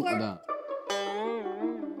忍睹的。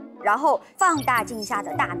然后放大镜下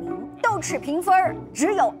的大明，豆豉评分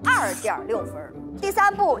只有2.6分。第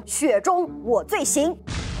3部《雪中我最行》，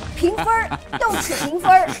评分豆豉评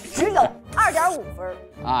分只有2.5分。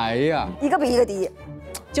哎呀，一个比一个低，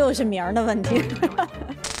就是名儿的问题。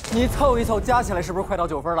你凑一凑，加起来是不是快到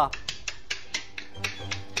9分了？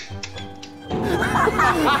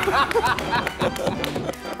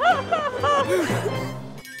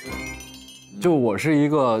就我是一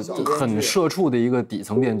个很社畜的一个底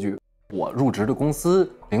层编剧，我入职的公司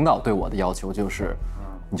领导对我的要求就是，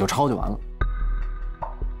你就抄就完了。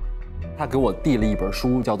他给我递了一本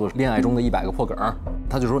书，叫做《恋爱中的100个破梗》，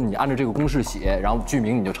他就说你按照这个公式写，然后剧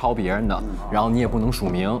名你就抄别人的，然后你也不能署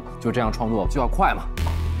名，就这样创作就要快嘛。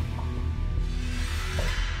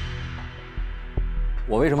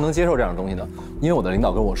我为什么能接受这样的东西呢？因为我的领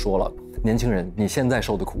导跟我说了，年轻人，你现在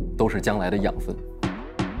受的苦都是将来的养分。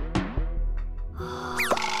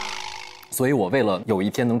所以我为了有一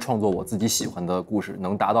天能创作我自己喜欢的故事，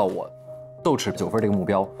能达到我豆豉9分这个目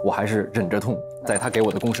标，我还是忍着痛，在他给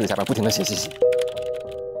我的公式下边不停地写。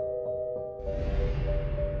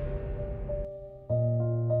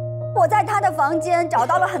我在他的房间找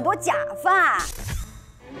到了很多假发。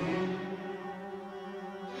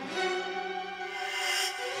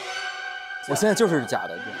我现在就是假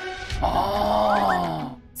的。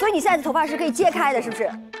哦，所以你现在的头发是可以揭开的，是不是？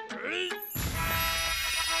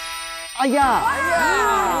哎呀！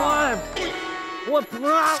我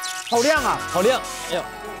好亮啊，好亮！哎呦，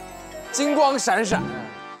金光闪闪。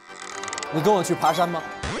你跟我去爬山吗？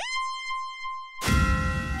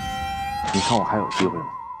你看我还有机会吗？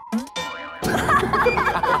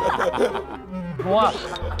哇，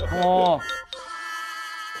哦。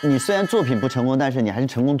你虽然作品不成功，但是你还是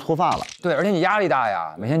成功脱发了。对，而且你压力大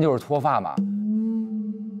呀，每天就是脱发嘛。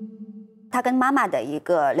他跟妈妈的一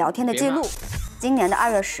个聊天的记录，今年的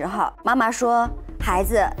2月10号，妈妈说：“孩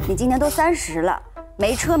子，你今年都30了，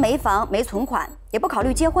没车没房没存款，也不考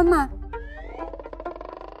虑结婚吗？”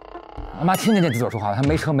妈妈听见这字说话，他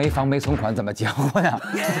没车没房没存款，怎么结婚呀？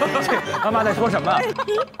妈妈在说什么？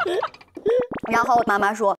然后妈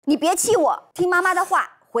妈说：“你别气我，听妈妈的话，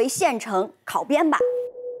回县城考编吧。”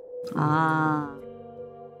啊，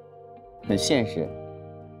很现实。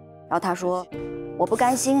然后他说：“我不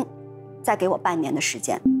甘心，再给我半年的时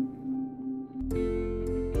间。”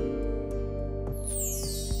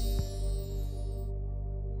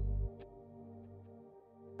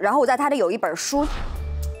然后我在他的有一本书，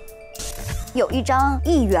有一张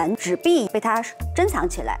1元纸币被他珍藏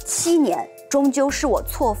起来，7年，终究是我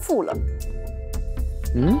错付了。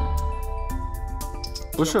嗯，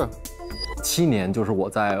不是。7年就是我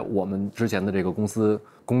在我们之前的这个公司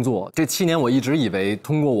工作，这7年我一直以为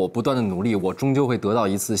通过我不断的努力，我终究会得到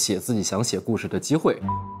一次写自己想写故事的机会。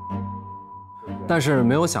但是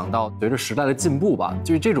没有想到，随着时代的进步吧，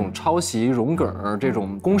就是这种抄袭、融梗、这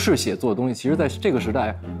种公式写作的东西，其实在这个时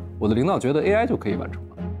代，我的领导觉得 AI 就可以完成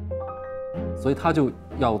了，所以他就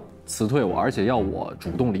要辞退我，而且要我主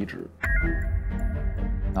动离职。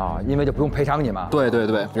啊，因为就不用赔偿你嘛。对对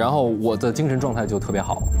对，然后我的精神状态就特别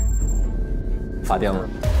好，发癫了。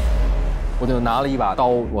我就拿了一把刀，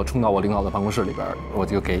我冲到我领导的办公室里边，我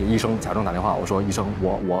就给医生假装打电话，我说医生，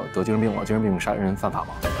我得精神病了，精神病杀人犯法吗？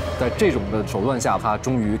在这种的手段下，他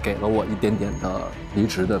终于给了我一点点的离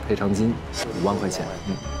职的赔偿金，5万块钱。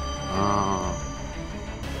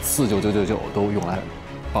49999都用来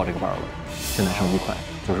报这个班了，现在剩1块，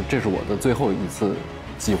就是这是我的最后一次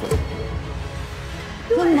机会。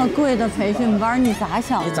这么贵的培训班，你咋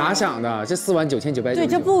想的？你咋想的？这49999。对，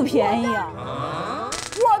这不便宜啊！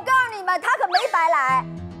我告诉你们，他可没白来。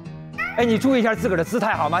哎，你注意一下自个儿的姿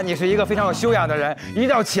态好吗？你是一个非常有修养的人，一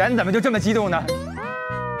到钱怎么就这么激动呢？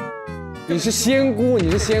你是仙姑，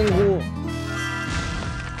你是仙姑。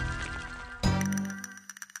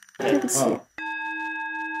对不起。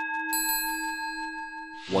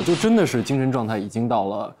我就真的是精神状态已经到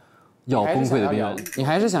了要崩溃的边缘。你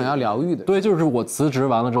还是想要疗愈的。对，就是我辞职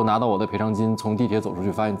完了之后拿到我的赔偿金，从地铁走出去，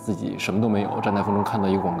发现自己什么都没有，站在风中看到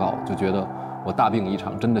一个广告，就觉得我大病一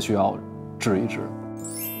场，真的需要治一治。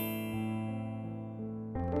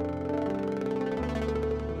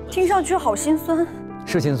听上去好心酸。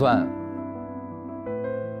是心酸。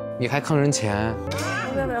你还坑人钱？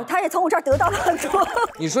没有，他也从我这儿得到了很多。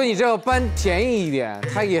你说你这要搬便宜一点，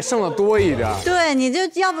他也剩的多一点。对，你就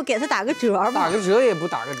要不给他打个折吧？打个折也不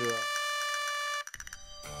打个折。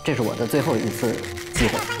这是我的最后一次机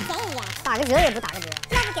会。打个折也不打个折，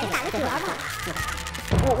要不给他打个折吧？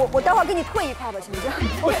我待会儿给你退1块吧，行不行？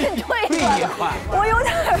我给你退1块。我有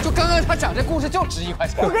点。就刚刚他讲这故事就值1块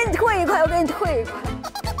钱。我给你退1块，我给你退1块。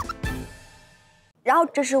然后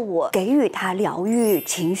这是我给予他疗愈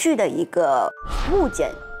情绪的一个物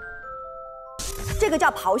件，这个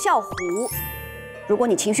叫咆哮壶。如果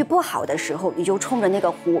你情绪不好的时候，你就冲着那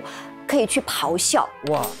个壶，可以去咆哮。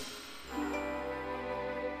哇！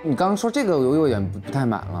你刚刚说这个我有点不太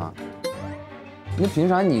满了。那凭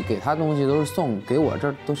啥你给他东西都是送，给我这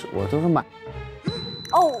儿我都是买？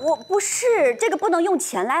哦，我不是，这个不能用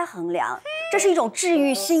钱来衡量，这是一种治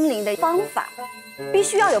愈心灵的方法。必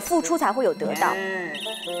须要有付出才会有得到。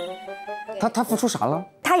他付出啥了？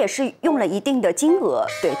他也是用了一定的金额，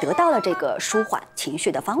对，得到了这个舒缓情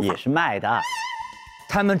绪的方法。也是卖的。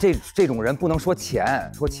他们这种人不能说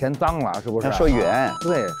钱，说钱脏了，是不是？要说缘。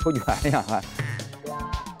对，说缘呀。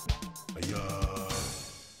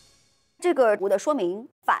这个我的说明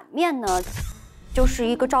反面呢，就是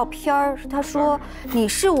一个照片儿，他说你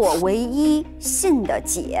是我唯一信的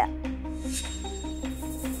姐。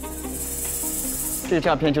这个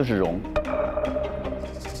照片就是荣。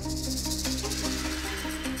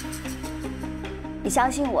你相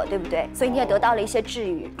信我，对不对？所以你也得到了一些治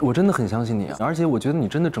愈。我真的很相信你啊，而且我觉得你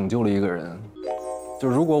真的拯救了一个人。就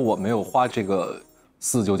如果我没有花这个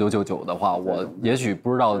49999的话，我也许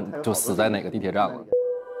不知道就死在哪个地铁站了。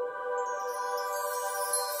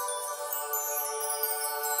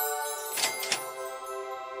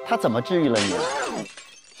他怎么治愈了你？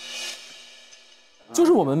就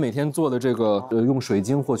是我们每天做的这个，用水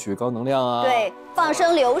晶获取高能量啊，对，放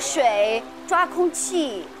生流水，抓空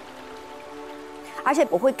气，而且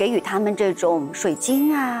我会给予他们这种水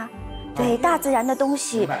晶啊，对大自然的东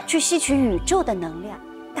西去吸取宇宙的能量。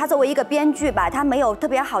他作为一个编剧吧，他没有特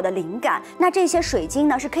别好的灵感，那这些水晶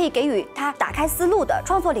呢是可以给予他打开思路的、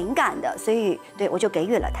创作灵感的，所以对我就给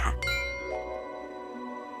予了他。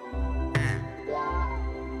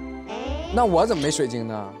那我怎么没水晶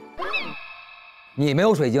呢？你没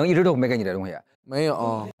有水晶，一直都没给你这东西。没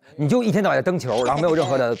有，你就一天到晚在蹬球，然后没有任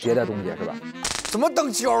何的别的东西，是吧？什么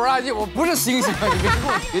蹬球啊？我不是星星，你别跟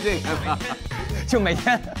我提这个。就每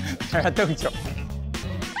天在那蹬球。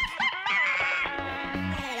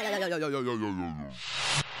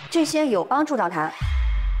这些有帮助到他。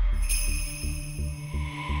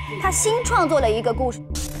他新创作了一个故事，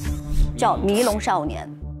叫《迷龙少年》。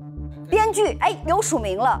编剧有署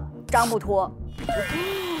名了，张不脱。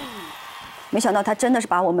没想到他真的是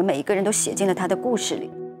把我们每一个人都写进了他的故事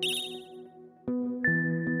里。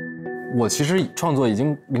我其实创作已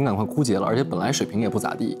经灵感快枯竭了，而且本来水平也不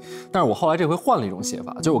咋地。但是我后来这回换了一种写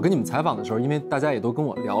法，就是我跟你们采访的时候，因为大家也都跟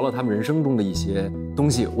我聊了他们人生中的一些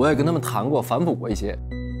东西，我也跟他们谈过、反哺过一些。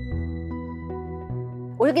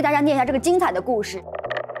我就给大家念一下这个精彩的故事。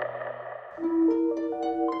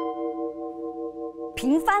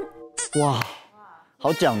平帆。哇，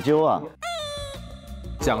好讲究啊！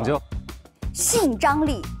讲究。性张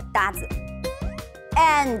力搭子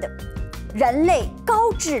 ，and 人类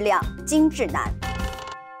高质量精致男。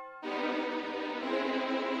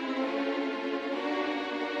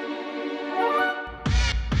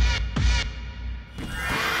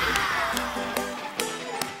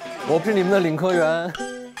我不是你们的领科员。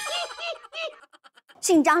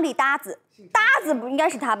姓张力搭子，搭子不应该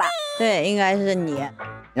是他吧？对，应该是你。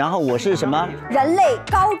然后我是什么？人类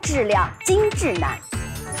高质量精致男。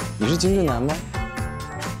你是精致男吗？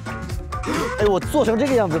哎，我做成这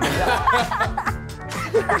个样子怎么样？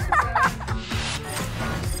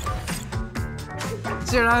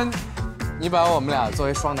既然你把我们俩作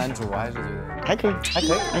为双男主，我还是觉得还可以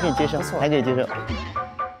接受，还可以接受。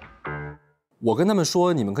我跟他们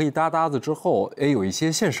说，你们可以搭搭子之后，哎，有一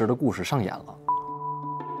些现实的故事上演了。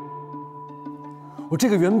我这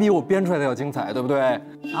个远比我编出来的要精彩，对不对？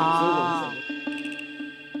啊。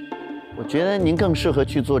我觉得您更适合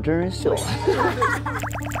去做真人秀。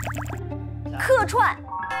客串，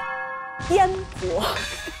颠簸。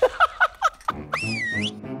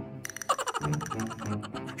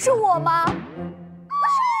是我吗？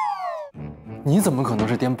你怎么可能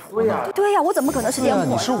是颠簸呢？对呀，我怎么可能是颠簸？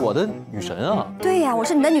你是我的女神啊！对呀，我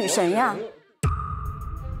是你的女神呀。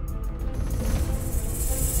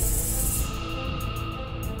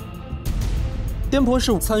颠簸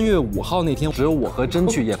是3月5号那天，只有我和真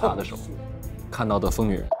去夜爬的时候看到的疯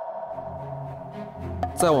女人，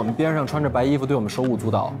在我们边上穿着白衣服对我们手舞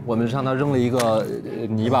足蹈，我们向她扔了一个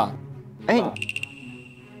泥巴。哎，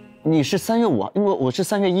你是3月5号，因为我是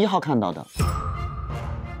3月1号看到的。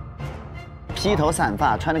披头散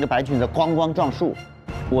发，穿了个白裙子，咣咣撞树。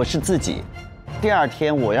我是自己。第2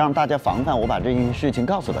天我让大家防范，我把这件事情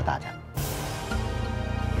告诉了大家。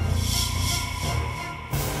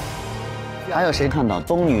还有谁看到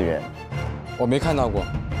疯女人？我没看到过。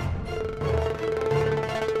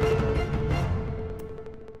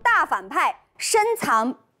大反派深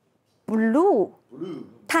藏 blue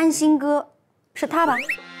贪心哥，是他吧？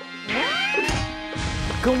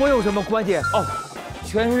跟我有什么关系？哦，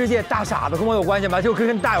全世界大傻子跟我有关系吗？就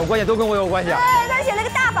跟大有关系，都跟我有关系。哎，他写了个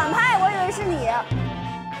大反派，我以为是你。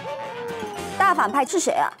大反派是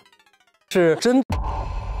谁啊？是真。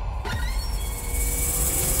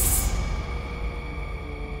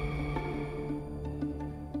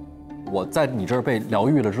我在你这儿被疗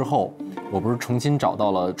愈了之后，我不是重新找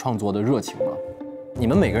到了创作的热情吗？你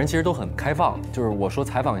们每个人其实都很开放，就是我说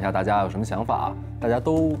采访一下大家有什么想法，大家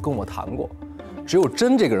都跟我谈过。只有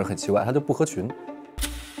真这个人很奇怪，他就不合群。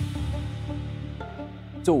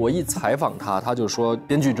就我一采访他，他就说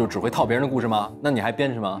编剧就只会套别人的故事吗？那你还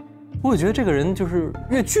编什么？我觉得这个人就是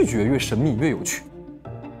越拒绝越神秘越有趣。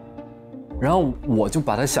然后我就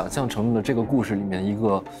把他想象成了这个故事里面一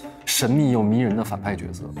个神秘又迷人的反派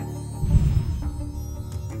角色。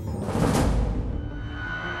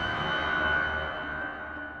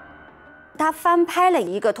他翻拍了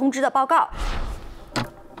一个通知的报告，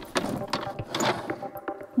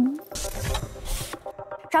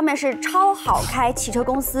上面是超好开汽车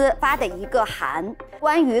公司发的一个函，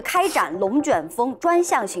关于开展龙卷风专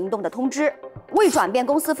项行动的通知。为转变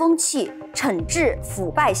公司风气，惩治腐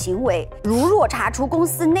败行为，如若查出公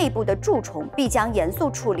司内部的蛀虫，必将严肃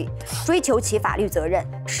处理，追求其法律责任。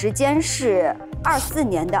时间是24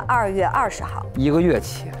年的2月20号，1个月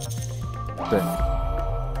前。对。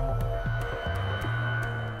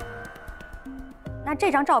那这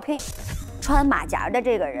张照片，穿马甲的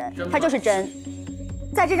这个人，他就是真。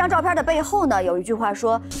在这张照片的背后呢，有一句话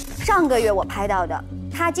说，上个月我拍到的，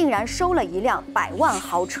他竟然收了一辆100万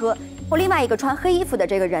豪车。另外一个穿黑衣服的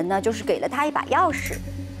这个人呢，就是给了他一把钥匙。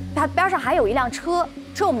他边上还有一辆车，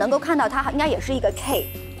我们能够看到它应该也是一个 K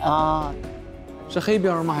啊，是黑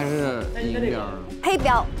标吗？还是银标？黑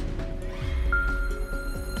标。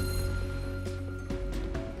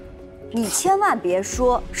你千万别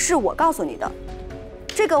说是我告诉你的，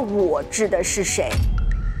这个我指的是谁？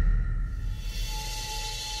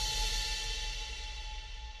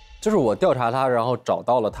就是我调查他，然后找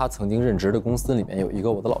到了他曾经任职的公司里面有一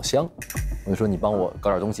个我的老乡，我就说你帮我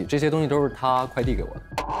搞点东西，这些东西都是他快递给我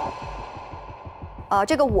的。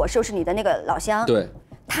这个我就是你的那个老乡。对。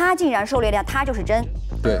他竟然收了一辆，他就是真。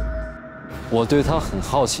对。我对他很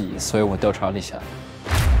好奇，所以我调查了一下。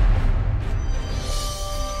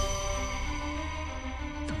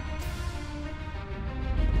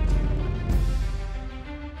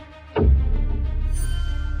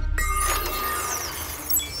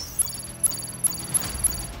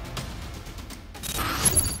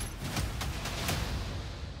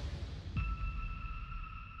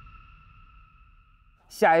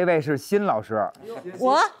下一位是辛老师，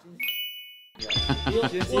我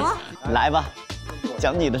来吧，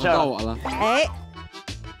讲你的事儿。到我了。哎，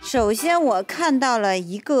首先我看到了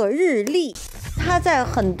一个日历，它在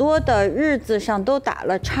很多的日子上都打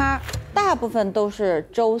了叉，大部分都是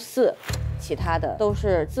周4，其他的都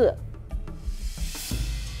是字。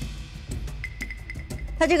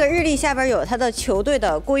它这个日历下边有它的球队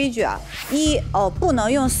的规矩啊：1不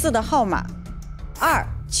能用4的号码；2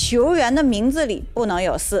球员的名字里不能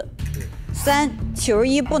有4；3球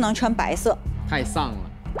衣不能穿白色。太丧了。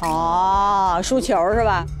哦，输球是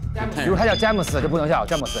吧？比如他叫詹姆斯就不能叫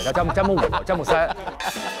詹姆斯，叫詹姆5、詹姆3。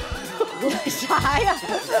啥呀？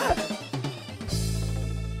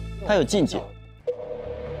他有禁忌，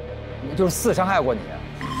就是4伤害过你。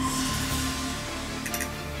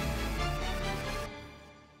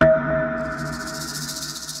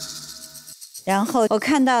然后我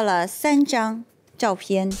看到了3张照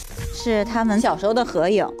片，是他们小时候的合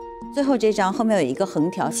影。最后这张后面有一个横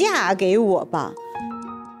条，嫁给我吧。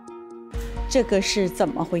这个是怎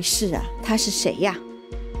么回事啊？他是谁呀？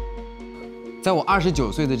在我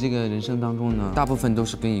29岁的这个人生当中呢，大部分都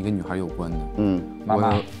是跟一个女孩有关的。妈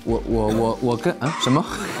妈，我跟什么？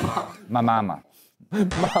妈妈，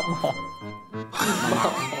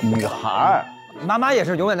女孩，妈妈也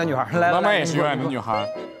是永远的女孩。来，妈妈也是永远的女孩。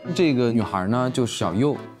这个女孩呢，就是小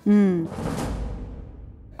佑。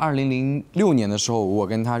2006年的时候，我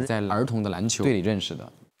跟她在儿童的篮球队里认识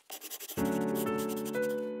的。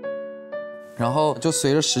然后就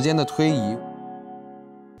随着时间的推移，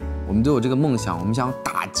我们都有这个梦想，我们想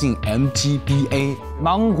打进 MGBA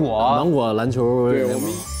芒果篮球队。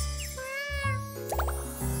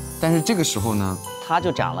但是这个时候呢，他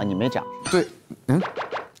就长了，你没长。对，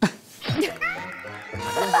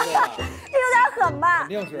狠吧？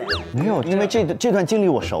没有，因为这段经历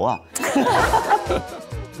我熟啊。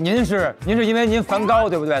您是因为您梵高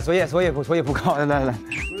对不对？所以不高。来。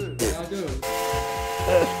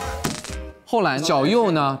后来小佑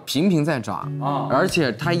呢频频在长，而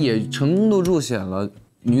且他也成功的入选了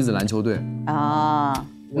女子篮球队啊。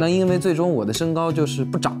那因为最终我的身高就是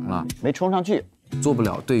不长了，没冲上去，做不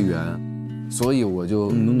了队员，所以我就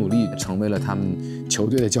努力成为了他们球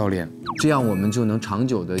队的教练，这样我们就能长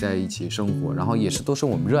久的在一起生活，然后也是都是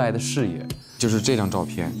我们热爱的事业。就是这张照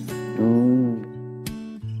片，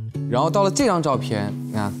然后到了这张照片，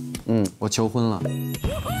你看，我求婚了。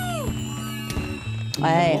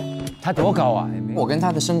哎，他多高啊？我跟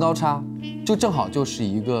他的身高差，就正好就是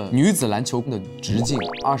一个女子篮球的直径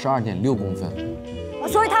，22.6公分。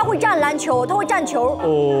所以他会站篮球，他会站球。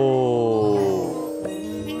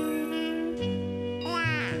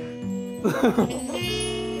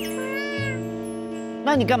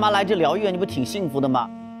那你干嘛来这疗愈啊？你不挺幸福的吗？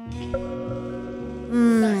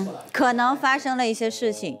可能发生了一些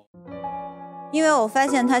事情，因为我发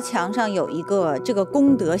现他墙上有一个这个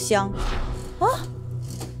功德箱。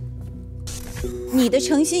你的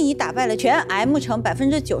诚心已打败了全 M 城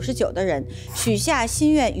99%的人，许下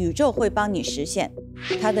心愿，宇宙会帮你实现。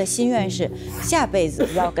他的心愿是下辈子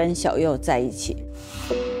要跟小佑在一起。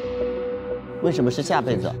为什么是下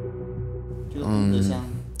辈子？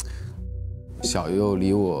小佑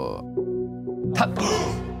离我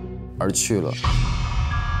而去了。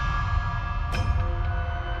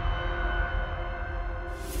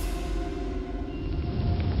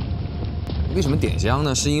为什么点香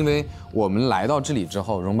呢？是因为我们来到这里之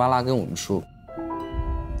后，荣巴拉跟我们说，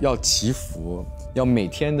要祈福，要每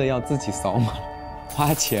天的要自己扫码，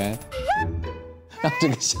花钱，让这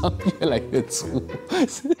个香越来越粗。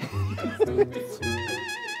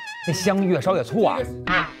那香越烧越粗啊！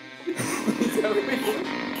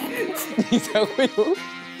你才会有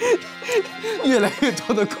越来越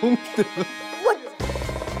多的功德。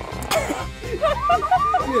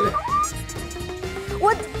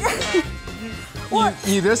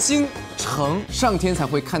你的心诚，上天才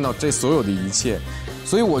会看到这所有的一切，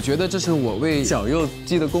所以我觉得这是我为小佑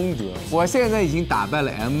积的功德。我现在已经打败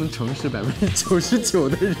了 M 城市99%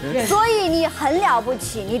的人，所以你很了不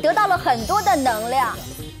起，你得到了很多的能量。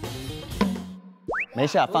没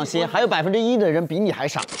事，放心，还有1%的人比你还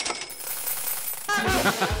傻。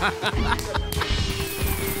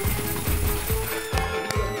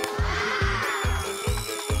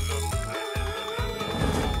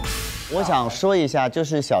我想说一下，就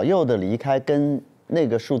是小佑的离开跟那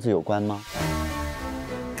个数字有关吗？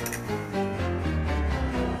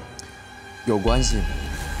有关系。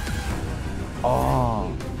哦，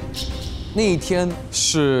那一天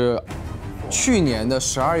是去年的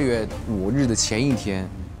12月5日的前一天，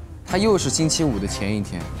它又是星期五的前一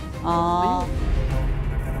天。哦。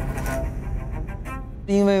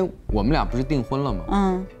因为我们俩不是订婚了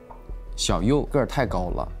吗？小佑个儿太高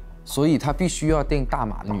了，所以她必须要订大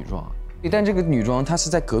码的女装。但这个女装她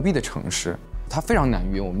是在隔壁的城市，她非常难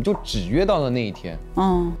约，我们就只约到了那一天。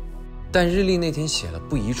但日历那天写了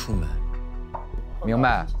不宜出门。明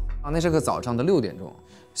白。那是个早上的6点钟，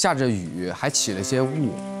下着雨，还起了些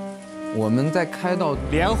雾。我们在开到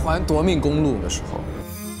连环夺命公路的时候，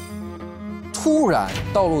突然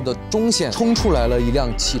道路的中线冲出来了一辆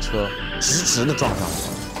汽车，直直的撞上我。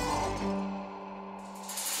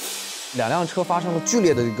两辆车发生了剧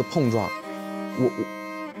烈的一个碰撞，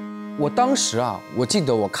我当时啊，我记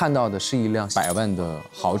得我看到的是一辆100万的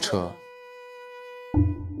豪车。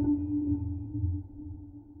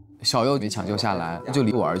小右给抢救下来，就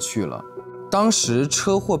离我而去了。当时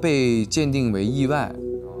车祸被鉴定为意外，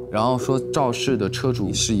然后说肇事的车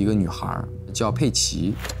主是一个女孩，叫佩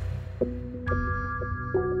奇。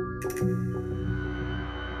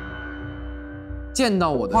见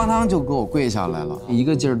到我，哐当就给我跪下来了，一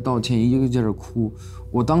个劲儿道歉，一个劲儿哭。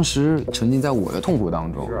我当时沉浸在我的痛苦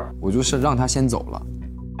当中，我就是让他先走了。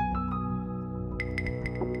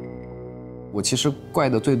我其实怪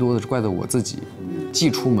的最多的是怪的我自己，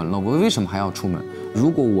既出门了，我为什么还要出门？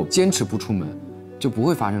如果我坚持不出门，就不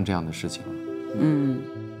会发生这样的事情了。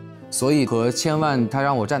所以和千万他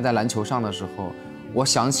让我站在篮球上的时候，我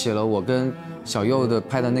想起了我跟小右的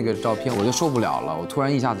拍的那个照片，我就受不了了，我突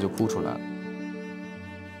然一下子就哭出来了。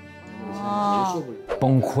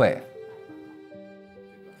崩溃。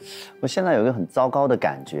我现在有一个很糟糕的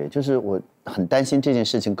感觉，就是我很担心这件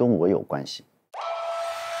事情跟我有关系。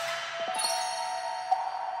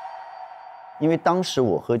因为当时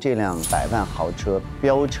我和这辆100万豪车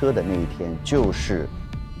飙车的那一天，就是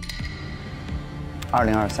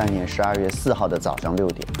2023年12月4号的早上6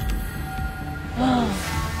点。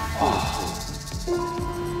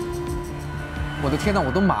我的天哪，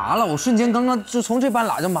我都麻了！我瞬间刚刚就从这半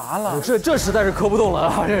拉就麻了。这实在是磕不动了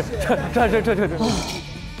啊！这。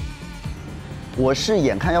我是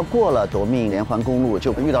眼看要过了夺命连环公路，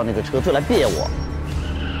就遇到那个车就来别我。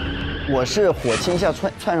我是火青下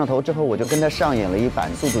窜上头之后，我就跟他上演了一版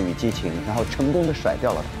《速度与激情》，然后成功的甩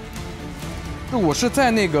掉了他。我是在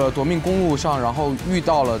那个夺命公路上，然后遇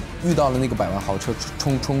到了那个100万豪车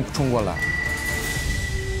冲过来。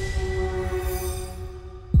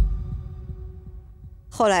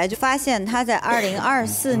后来就发现他在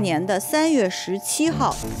2024年的3月17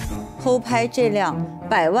号偷拍这辆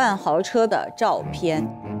100万豪车的照片。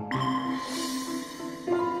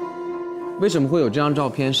为什么会有这张照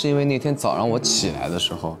片？是因为那天早上我起来的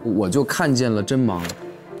时候，我就看见了真盲，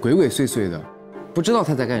鬼鬼祟祟的，不知道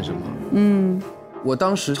他在干什么。我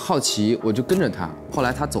当时好奇，我就跟着他。后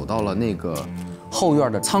来他走到了那个后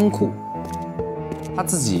院的仓库，他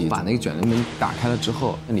自己把那个卷帘门打开了之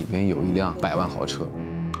后，那里面有一辆100万豪车。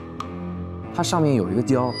它上面有一个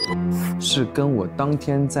标，是跟我当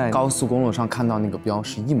天在高速公路上看到那个标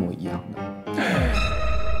是一模一样的。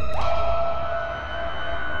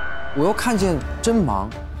我又看见真盲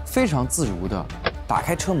非常自如的打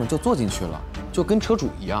开车门就坐进去了，就跟车主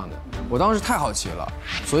一样的。我当时太好奇了，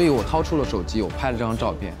所以我掏出了手机，我拍了这张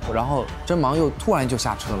照片。然后真盲又突然就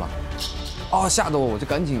下车了，吓得我就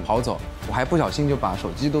赶紧跑走，我还不小心就把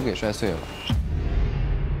手机都给摔碎了。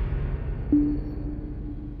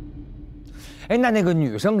哎，那个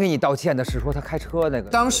女生给你道歉的是说她开车那个？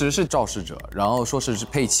当时是肇事者，然后说是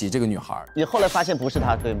佩奇这个女孩。你后来发现不是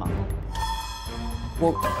她，对吗？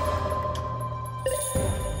我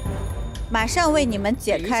马上为你们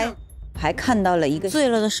解开，还看到了一个碎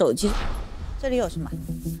了的手机，这里有什么？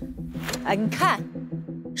你看，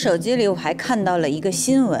手机里我还看到了一个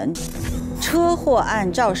新闻：车祸案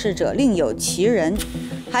肇事者另有其人，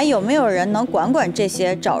还有没有人能管管这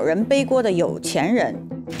些找人背锅的有钱人？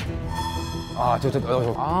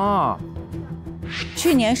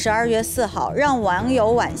去年12月4号，让网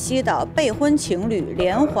友惋惜的备婚情侣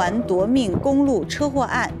连环夺命公路车祸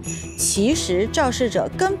案，其实肇事者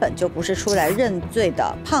根本就不是出来认罪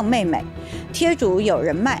的胖妹妹，贴主有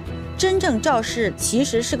人脉，真正肇事其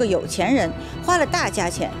实是个有钱人，花了大价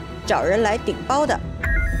钱找人来顶包的。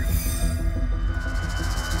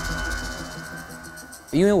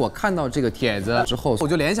因为我看到这个帖子之后，我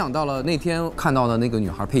就联想到了那天看到的那个女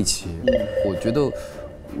孩佩奇，我觉得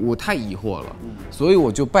我太疑惑了，所以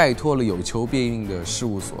我就拜托了有求必应的事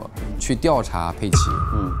务所去调查佩奇。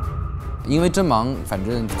因为真盲反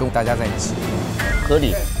正跟大家在一起，合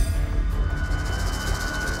理。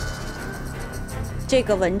这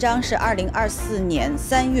个文章是2024年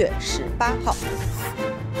3月18号，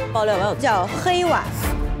爆料网友叫黑瓦。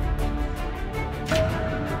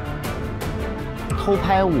偷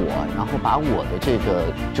拍我，然后把我的这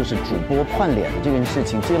个就是主播换脸的这件事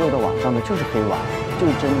情揭露到网上的，就是黑瓦，就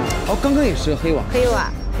是真的。刚刚也是黑瓦。黑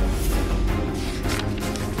瓦，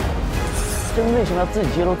真为什么要自己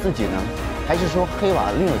揭露自己呢？还是说黑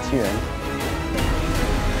瓦另有其人？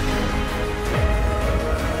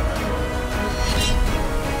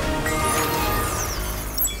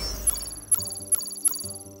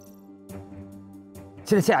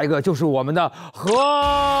现在下一个就是我们的何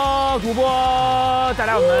主播带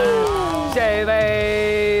来我们这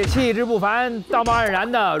位气质不凡、道貌岸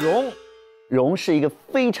然的蓉。蓉是一个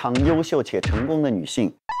非常优秀且成功的女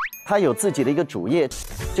性，她有自己的一个主业，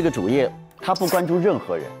这个主业她不关注任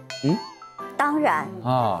何人。当然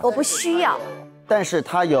啊，我不需要。但是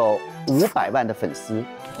她有500万的粉丝。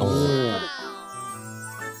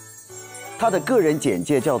她的个人简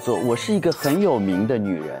介叫做：我是一个很有名的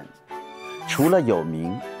女人，除了有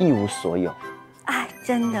名一无所有。哎，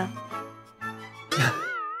真的。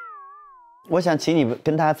我想请你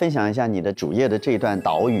跟大家分享一下你的主页的这段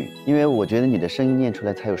导语，因为我觉得你的声音念出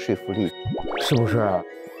来才有说服力，是不是？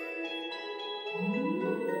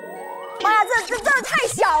妈呀，这字太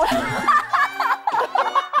小了。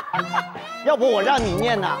要不我让你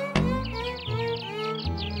念呐？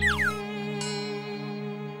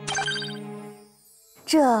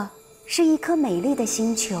这是一颗美丽的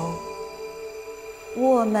星球，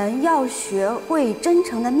我们要学会真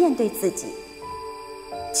诚地面对自己，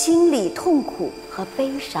清理痛苦和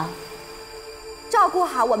悲伤，照顾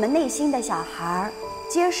好我们内心的小孩，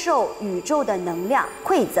接受宇宙的能量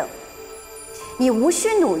馈赠。你无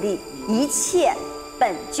需努力，一切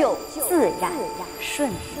本就自然顺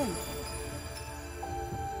利。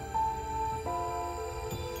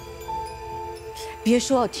别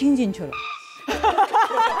说，听进去了。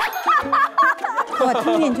我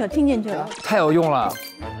听进去了，太有用了，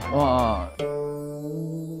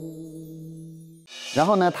然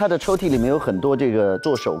后呢，它的抽屉里面有很多这个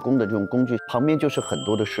做手工的这种工具，旁边就是很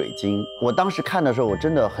多的水晶。我当时看的时候，我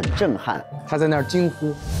真的很震撼。他在那儿惊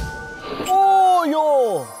呼：“哦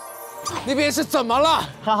呦，那边是怎么了？”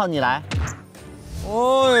浩浩，你来。哎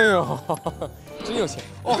呦，真有钱！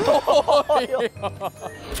哦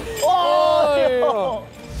呦，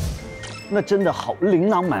那真的好琳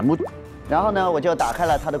琅满目。然后呢，我就打开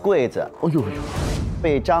了他的柜子，哎呦呦，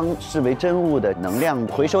被张视为真物的能量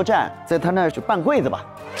回收站，在他那儿就半柜子吧，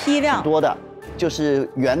批量多的，就是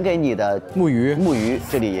原给你的木鱼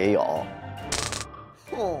这里也有。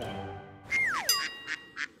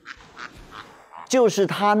就是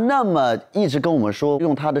他那么一直跟我们说，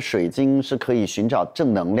用他的水晶是可以寻找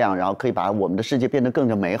正能量，然后可以把我们的世界变得更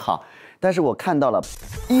加美好。但是我看到了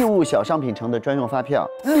义乌小商品城的专用发票，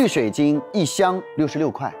绿水晶1箱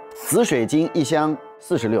66块，紫水晶1箱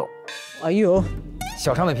46。哎呦，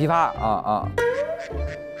小商品批发啊！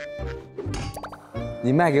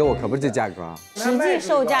你卖给我可不是这价格啊！实际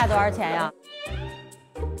售价多少钱呀？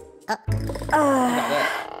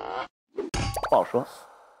不好说。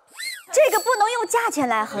这个不能用价钱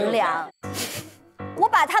来衡量。我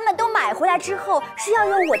把它们都买回来之后，是要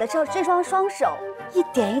用我的这双双手，一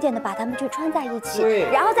点一点的把它们去穿在一起，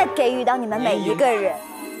然后再给予到你们每一个人。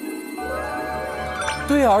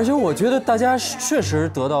对啊，而且我觉得大家确实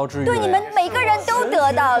得到治愈。对，你们每个人都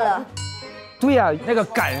得到了。对呀，那个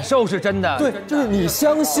感受是真的。对，就是你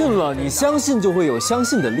相信了，你相信就会有相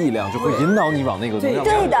信的力量，就会引导你往那个能量。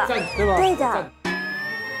对的，对吧？对的。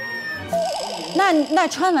那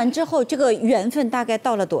穿完之后，这个缘分大概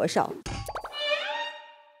到了多少？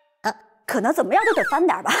可能怎么样都得翻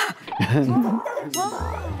点吧。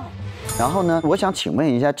然后呢，我想请问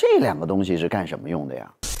一下，这2个东西是干什么用的呀？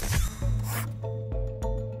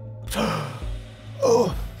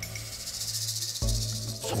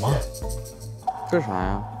什么？这是啥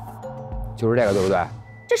呀？就是这个，对不对？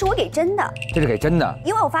这是我给真的。这是给真的，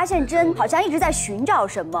因为我发现真好像一直在寻找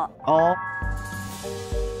什么哦。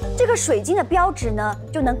这个水晶的标志呢，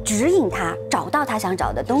就能指引他找到他想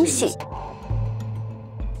找的东西。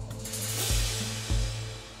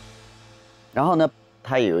然后呢，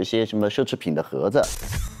它也有一些什么奢侈品的盒子，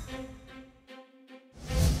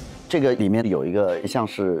这个里面有一个像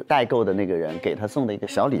是代购的那个人给他送的一个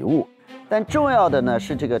小礼物，但重要的呢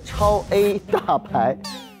是这个超 A 大牌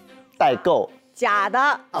代购假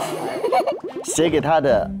的，写给他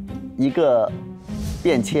的一个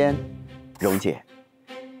便签，蓉姐，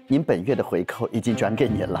您本月的回扣已经转给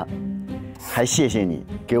您了，还谢谢你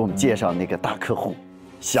给我们介绍那个大客户，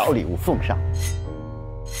小礼物奉上。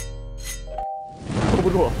绷不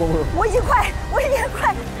住了，绷不住了！我已经快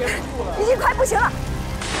不行了。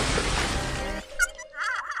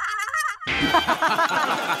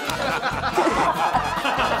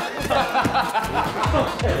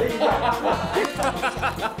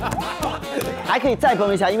还可以再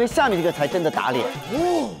绷一下，因为下面这个才真的打脸。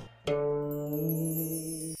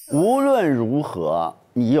无论如何，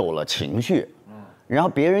你有了情绪，然后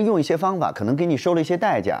别人用一些方法，可能给你收了一些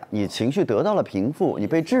代价，你情绪得到了平复，你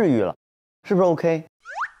被治愈了，是不是 OK？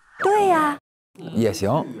 对呀，也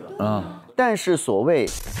行，但是所谓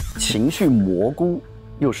情绪蘑菇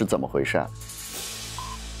又是怎么回事？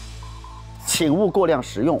请勿过量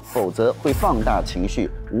食用，否则会放大情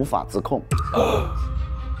绪，无法自控。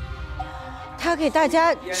他给大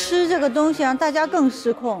家吃这个东西，让大家更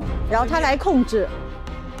失控，然后他来控制。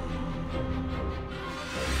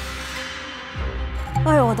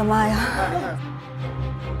哎呦我的妈呀！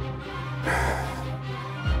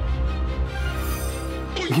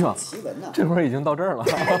哎呀，这会儿已经到这儿了。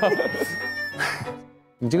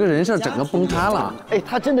你这个人设整个崩塌了。哎，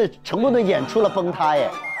他真的成功的演出了崩塌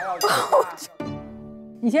耶！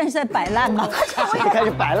你现在是在摆烂吗？开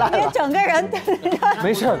始摆烂了。你整个人。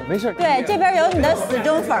没事没事。对，这边有你的死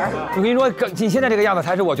忠粉。我跟你说，你现在这个样子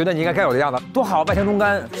才是我觉得你应该有的样子，多好，外强中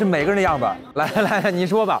干，是每个人的样子。来，你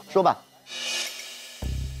说吧，说吧。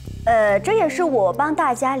这也是我帮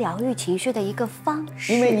大家疗愈情绪的一个方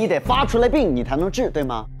式。因为你得发出来病，你才能治，对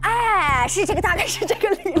吗？哎，是这个，大概是这个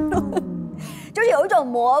理论。就是有一种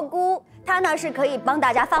蘑菇，它呢是可以帮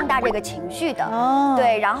大家放大这个情绪的。哦。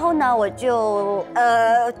对，然后呢，我就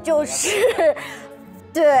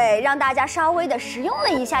对，让大家稍微的食用了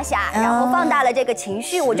一下下，然后放大了这个情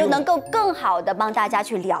绪，我就能够更好的帮大家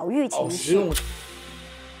去疗愈情绪。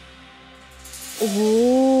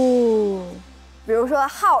哦。比如说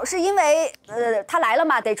浩是因为他来了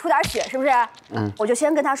嘛，得出点血，是不是？嗯，我就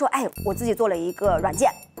先跟他说，哎，我自己做了一个软件，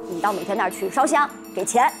你到每天那儿去烧香，给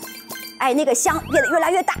钱，哎，那个香变得越来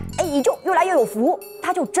越大，哎，你就越来越有福，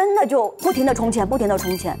他就真的就不停的充钱，不停的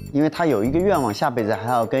充钱。因为他有一个愿望，下辈子还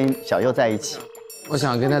要跟小佑在一起。我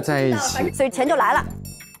想跟他在一起，所以钱就来了。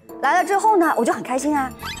来了之后呢，我就很开心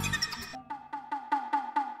啊。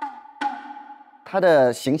他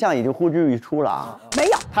的形象已经呼之欲出了啊。没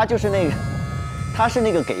有，他就是那个。他是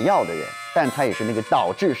那个给药的人，但他也是那个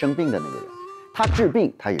导致生病的那个人。他治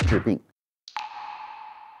病，他也治病。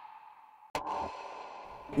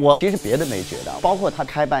我其实别的没觉得，包括他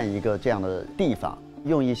开办一个这样的地方，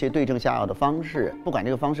用一些对症下药的方式，不管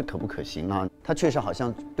这个方式可不可行啊，他确实好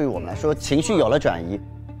像对我们来说情绪有了转移。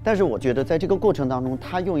但是我觉得在这个过程当中，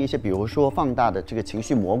他用一些比如说放大的这个情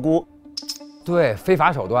绪蘑菇，对，非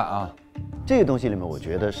法手段啊，这个东西里面我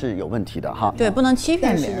觉得是有问题的哈。对，不能欺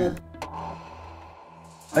骗别人。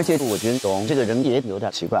而且我觉得这个人也有点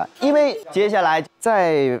奇怪，因为接下来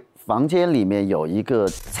在房间里面有一个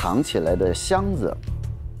藏起来的箱子，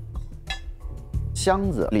箱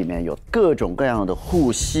子里面有各种各样的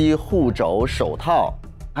护膝、护肘、手套，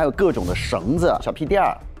还有各种的绳子、小屁垫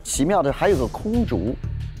儿。奇妙的还有个空竹，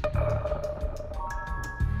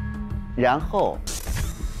然后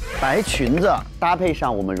白裙子搭配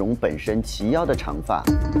上我们蓉本身齐腰的长发。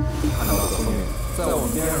看到了风雨，在我们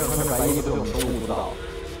边上穿着白衣服，我们都悟到。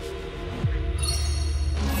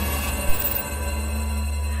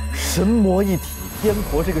神魔一体，颠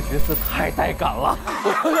婆这个角色太带感了，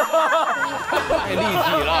太立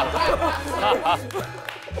体了，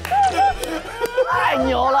太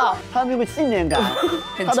牛了！他那个信念感，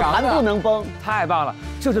他的盘不能崩，太棒了！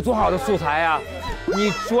这是多好的素材呀！你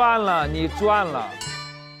赚了，你赚了！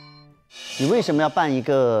你为什么要扮一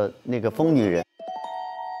个那个疯女人？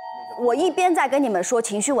我一边在跟你们说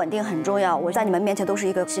情绪稳定很重要，我在你们面前都是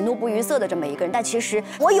一个喜怒不于色的这么一个人，但其实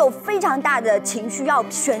我有非常大的情绪要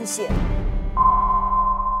宣泄。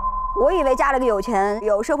我以为嫁了个有钱、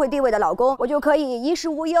有社会地位的老公，我就可以衣食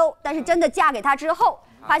无忧，但是真的嫁给他之后，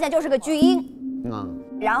发现就是个巨婴。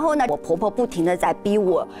然后呢，我婆婆不停的在逼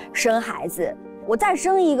我生孩子，我再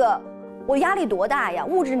生一个，我压力多大呀？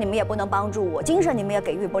物质你们也不能帮助我，精神你们也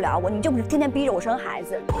给予不了我，你就天天逼着我生孩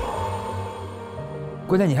子。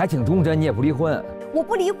关键你还挺忠贞，你也不离婚。我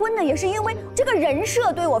不离婚呢，也是因为这个人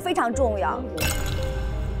设对我非常重要。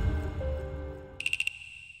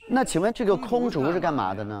那请问这个空竹是干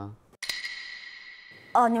嘛的呢？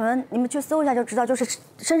哦，你们去搜一下就知道，就是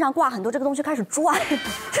身上挂很多这个东西开始转，开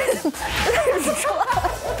始转。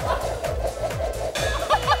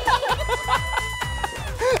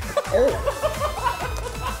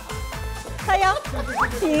他要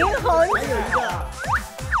平衡。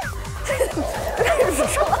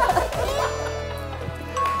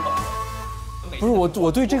不是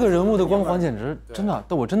我对这个人物的光环简直真的，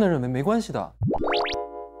但我真的认为没关系的。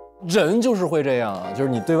人就是会这样啊，就是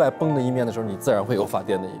你对外崩的一面的时候，你自然会有发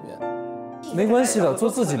癫的一面，没关系的，做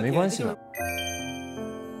自己没关系的。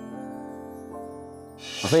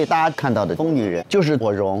所以大家看到的疯女人就是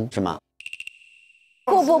我蓉，是吗？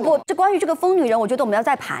不，这关于这个疯女人，我觉得我们要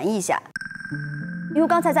再盘一下。因为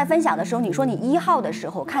刚才在分享的时候，你说你1号的时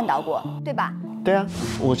候看到过，对吧？对啊，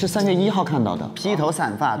我是3月1号看到的，披头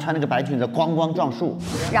散发，穿那个白裙子，咣咣撞树。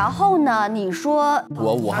然后呢，你说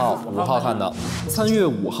我5号看到，3月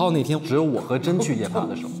5号那天只有我和真去夜爬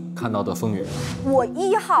的时候看到的疯女人。我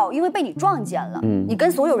1号因为被你撞见了，你跟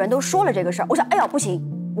所有人都说了这个事儿，我想，哎呀不行，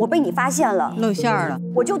我被你发现了，露馅了，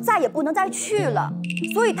我就再也不能再去了。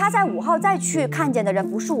所以他在5号再去看见的人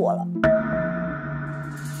不是我了。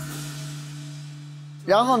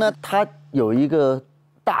然后呢，他有一个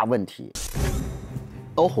大问题，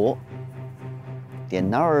哦吼，点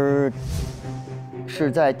那儿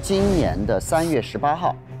是在今年的3月18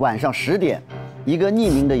号晚上10点，一个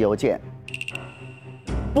匿名的邮件，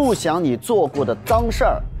不想你做过的脏事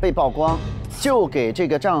儿被曝光，就给这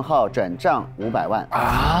个账号转账500万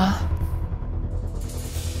啊！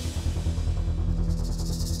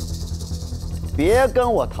别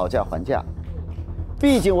跟我讨价还价，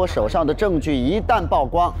毕竟我手上的证据一旦曝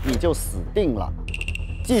光，你就死定了。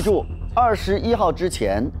记住，21号之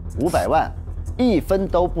前500万，1分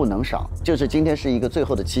都不能少。就是今天是一个最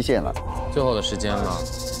后的期限了，最后的时间了。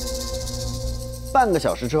半个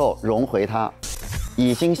小时之后，荣回他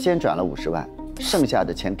已经先转了50万，剩下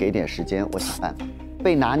的钱给点时间，我想办法。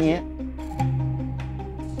被拿捏。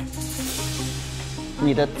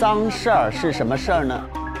你的脏事儿是什么事儿呢？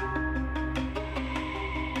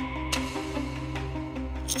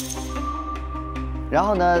然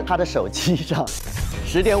后呢，他的手机上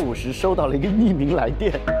10点50收到了一个匿名来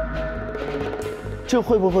电，这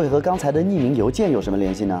会不会和刚才的匿名邮件有什么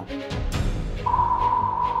联系呢？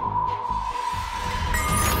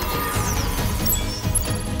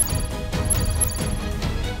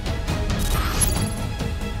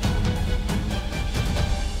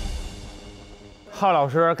浩老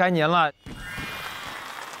师，该您了。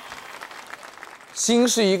星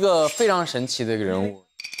是一个非常神奇的一个人物。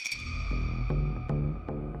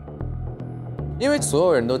因为所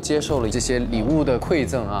有人都接受了这些礼物的馈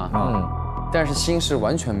赠啊，但是星是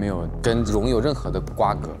完全没有跟荣有任何的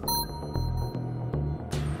瓜葛。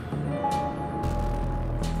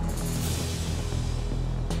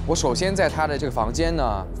我首先在他的这个房间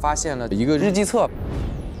呢，发现了一个日记册，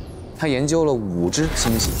他研究了5只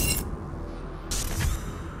星星。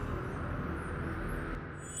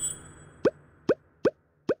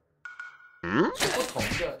不同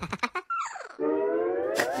的。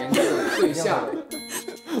研究的对象，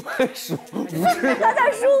数5只，他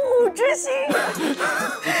在数5只星。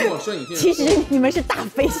你听我说，你听。其实你们是大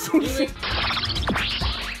飞猩猩。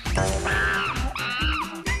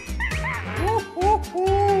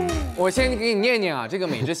我先给你念念啊，这个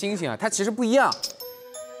每只星星啊，它其实不一样。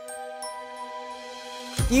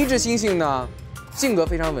第一只星星呢，性格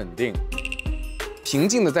非常稳定，平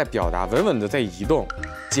静的在表达，稳稳的在移动。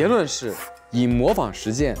结论是以模仿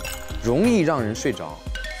实践，容易让人睡着。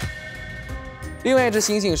另外一只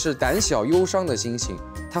星星是胆小忧伤的星星，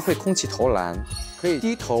它会空起头篮，可以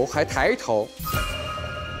低头还抬头。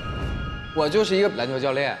我就是一个篮球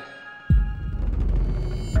教练。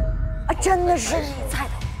啊，真的是你猜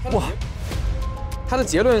的哇！他的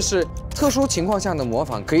结论是，特殊情况下的模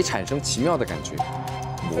仿可以产生奇妙的感觉。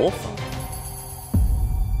模仿。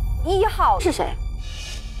1号是谁？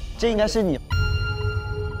这应该是你。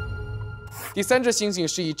第3只星星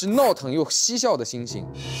是一只闹腾又嬉笑的星星，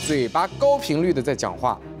嘴巴高频率的在讲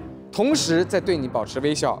话，同时在对你保持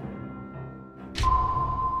微笑，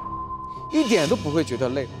一点都不会觉得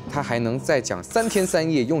累。他还能再讲3天3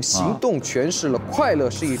夜，用行动诠释了快乐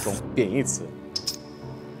是一种贬义词。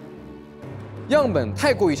样本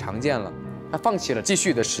太过于常见了，他放弃了继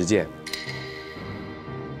续的实践。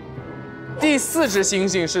第4只星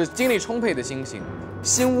星是精力充沛的星星，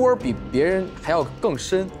心窝比别人还要更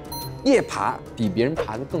深。夜爬比别人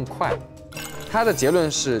爬得更快，他的结论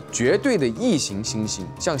是绝对的异形猩猩，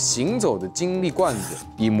像行走的精力罐子，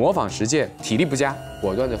以模仿实践，体力不佳，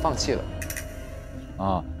果断就放弃了。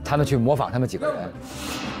啊，他们去模仿他们几个人。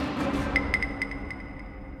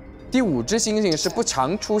第5只星星是不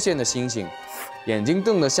常出现的星星，眼睛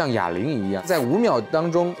瞪得像哑铃一样，在5秒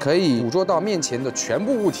当中可以捕捉到面前的全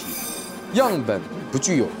部物体，样本不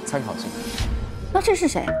具有参考性。那这是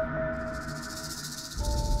谁？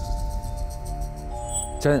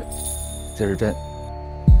真，这是真。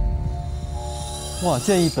哇，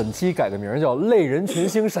建议本期改个名叫“类人群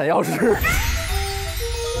星闪耀时”。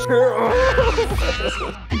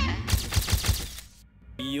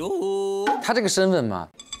他这个身份嘛，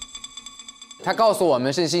他告诉我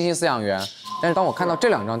们是星星饲养员，但是当我看到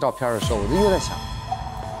这2张照片的时候，我就又在想，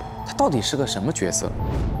他到底是个什么角色？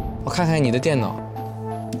我看看你的电脑。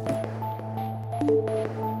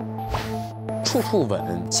处处稳，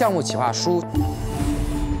项目企划书。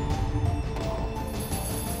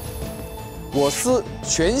我司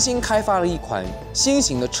全新开发了一款新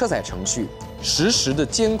型的车载程序，实时的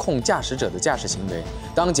监控驾驶者的驾驶行为。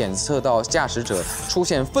当检测到驾驶者出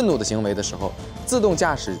现愤怒的行为的时候，自动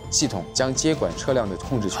驾驶系统将接管车辆的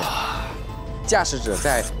控制权。驾驶者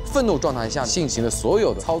在愤怒状态下进行的所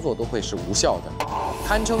有的操作都会是无效的，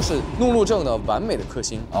堪称是怒路症的完美的克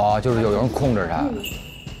星。哦，就是有人控制他。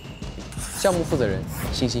项目负责人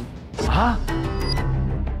星星啊。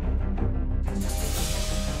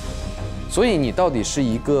所以你到底是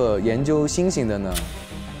一个研究星星的呢，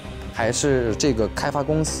还是这个开发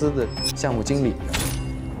公司的项目经理呢？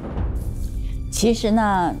其实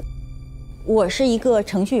呢，我是一个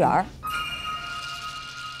程序员。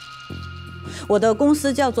我的公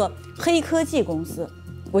司叫做黑科技公司，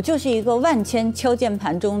我就是一个万千敲键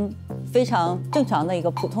盘中非常正常的一个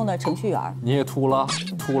普通的程序员。你也秃了，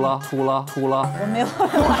我没有，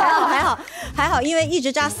还好，因为一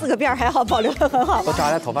直扎4个辫，还好保留得很好。都扎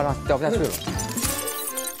在头发上掉不下去了。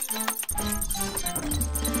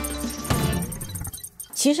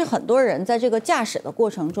其实很多人在这个驾驶的过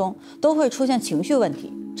程中都会出现情绪问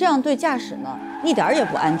题，这样对驾驶呢一点也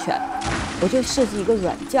不安全。我就设计一个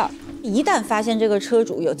软件，一旦发现这个车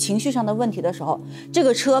主有情绪上的问题的时候，这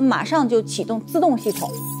个车马上就启动自动系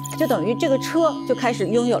统，就等于这个车就开始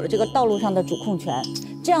拥有了这个道路上的主控权，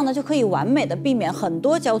这样呢就可以完美的避免很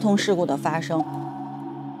多交通事故的发生。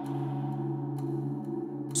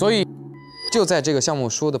所以就在这个项目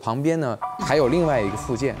书的旁边呢，还有另外一个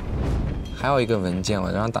附件，还有一个文件，我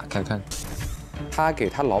让他打开看。他给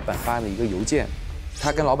他老板发的一个邮件，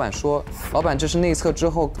他跟老板说：“老板，这是内测之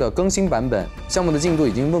后的更新版本，项目的进度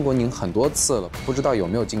已经问过您很多次了，不知道有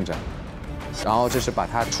没有进展。”然后这是把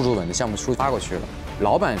他出稳的项目书发过去了。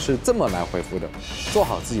老板是这么来回复的：“做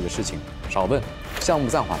好自己的事情，少问，项目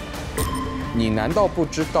暂缓。你难道不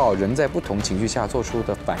知道人在不同情绪下做出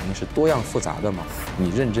的反应是多样复杂的吗？你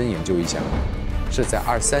认真研究一下。”是在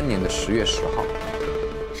23年的10月10号。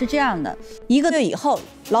是这样的，1个月以后，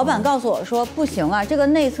老板告诉我说，不行啊，这个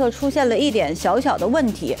内测出现了一点小小的问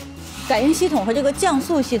题，感应系统和这个降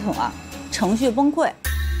速系统啊，程序崩溃，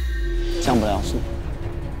降不了速。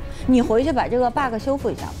你回去把这个 bug 修复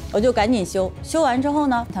一下。我就赶紧修，修完之后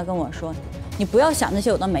呢，他跟我说，你不要想那些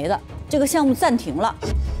有的没的，这个项目暂停了。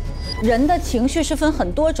人的情绪是分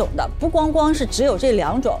很多种的，不光是只有这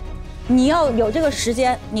2种，你要有这个时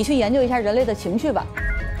间，你去研究一下人类的情绪吧。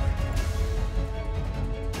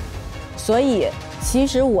所以，其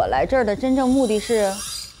实我来这儿的真正目的是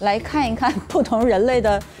来看一看不同人类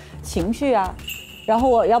的情绪啊，然后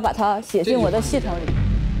我要把它写进我的系统里。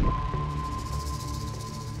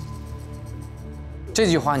这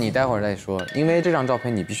句话你待会儿再说，因为这张照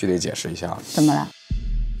片你必须得解释一下。怎么了？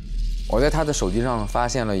我在他的手机上发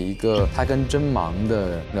现了一个他跟真盲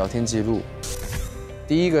的聊天记录。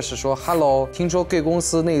第一个是说 ，Hello， 听说贵公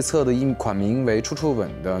司内测的一款名为“处处稳”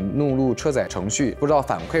的怒路车载程序，不知道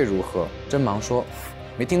反馈如何？真盲说，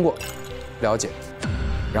没听过，了解。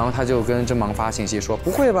然后他就跟真盲发信息说，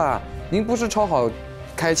不会吧，您不是超好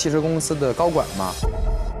开汽车公司的高管吗？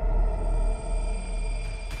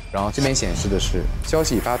然后这边显示的是消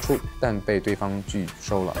息已发出，但被对方拒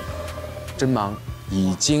收了，真盲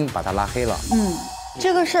已经把他拉黑了。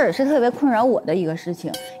这个事儿是特别困扰我的一个事情，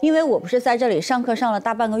因为我不是在这里上课上了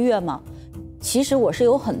大半个月吗？其实我是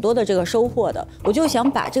有很多的这个收获的，我就想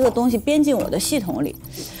把这个东西编进我的系统里，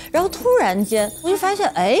然后突然间我就发现，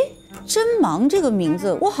哎，真盲这个名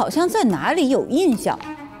字我好像在哪里有印象。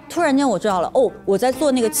突然间我知道了，哦，我在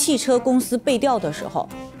做那个汽车公司背调的时候，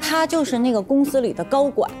他就是那个公司里的高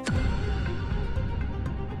管。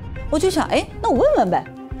我就想，哎，那我问问呗。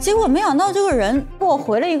结果没想到这个人给我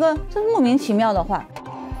回了一个这莫名其妙的话，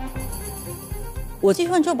我继续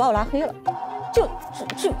问之后把我拉黑了，就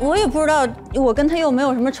我也不知道，我跟他又没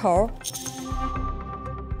有什么仇。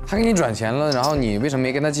他给你转钱了，然后你为什么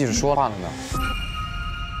没跟他继续说话了呢？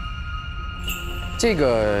这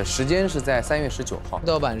个时间是在3月19号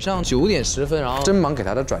到晚上9点10分，然后真盲给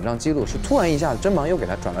他的转账记录是突然一下，真盲又给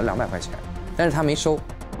他转了200块钱，但是他没收。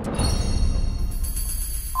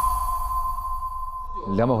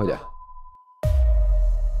200块钱。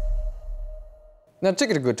那这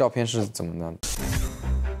个照片是怎么呢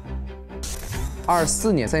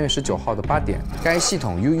？24年3月19号的8点，该系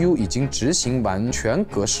统 UU 已经执行完全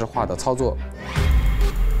格式化的操作。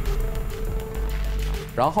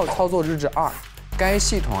然后操作日志2，该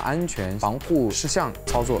系统安全防护事项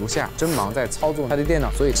操作如下：真盲在操作他的电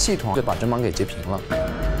脑，所以系统就把真盲给截屏了。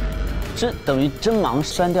是等于真盲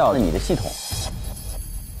删掉了你的系统。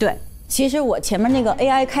对。其实我前面那个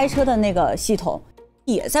AI 开车的那个系统，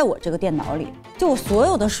也在我这个电脑里，就我所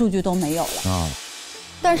有的数据都没有了啊。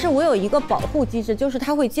但是我有一个保护机制，就是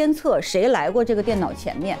它会监测谁来过这个电脑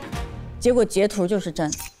前面，结果截图就是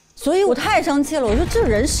真，所以我太生气了。我说这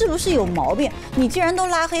人是不是有毛病？你既然都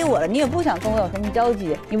拉黑我了，你也不想跟我有什么交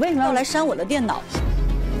集，你为什么要来删我的电脑？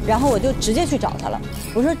然后我就直接去找他了，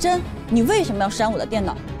我说真，你为什么要删我的电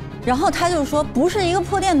脑？然后他就说不是一个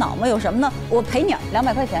破电脑吗？有什么呢？我赔你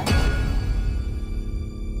200块钱。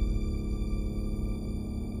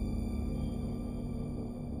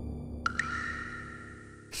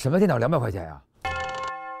什么电脑200块钱呀？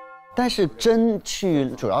但是真去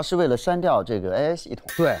主要是为了删掉这个 AI 系统。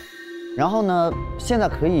对。然后呢，现在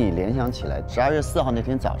可以联想起来，12月4号那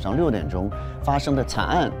天早上6点钟发生的惨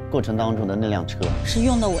案过程当中的那辆车，是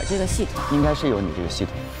用的我这个系统，应该是有你这个系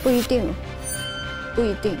统。不一定，不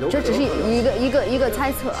一定，这只是一个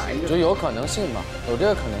猜测而已。就有可能性嘛，有这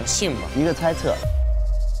个可能性嘛，一个猜测。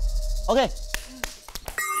OK。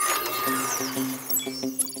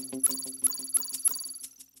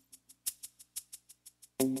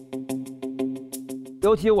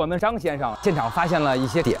尤其我们张先生现场发现了一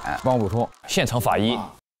些点，帮我补充。现场法医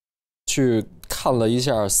去看了一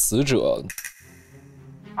下死者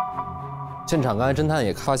现场，刚才侦探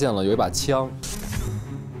也发现了有一把枪，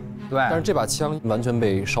对，但是这把枪完全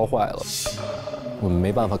被烧坏了，我们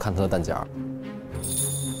没办法看它的弹夹。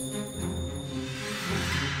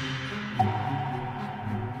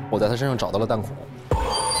我在他身上找到了弹孔，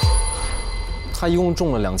他一共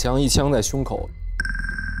中了2枪，一枪在胸口，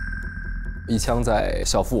一枪在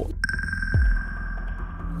小腹。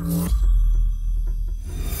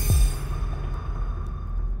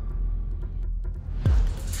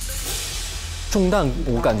中弹，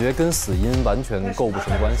我感觉跟死因完全构不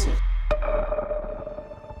成关系。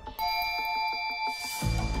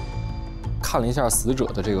看了一下死者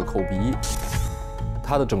的这个口鼻，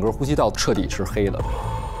他的整个呼吸道彻底是黑的，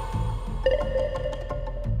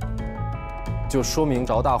就说明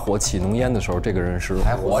着大火起浓烟的时候，这个人是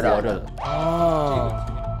还活着的。哦。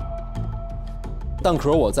弹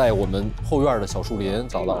壳我在我们后院的小树林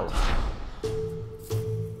找到了。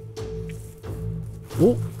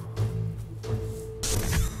哦。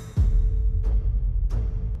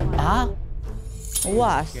啊！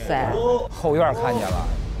哇塞！后院看见了，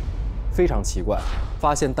非常奇怪，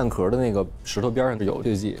发现弹壳的那个石头边上有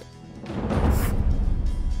血迹。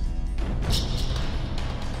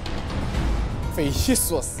匪夷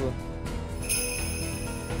所思。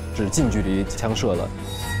只近距离枪射了。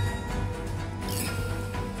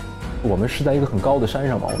我们是在一个很高的山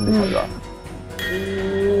上吧？我们这小院。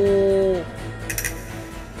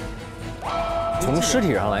从尸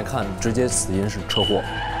体上来看，直接死因是车祸、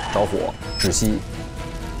着火、窒息。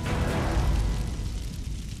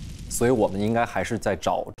所以我们应该还是在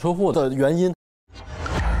找车祸的原因。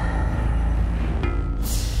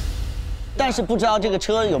但是不知道这个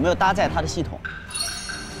车有没有搭载它的系统。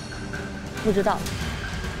不知道。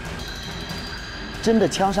真的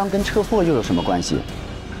枪伤跟车祸又有什么关系？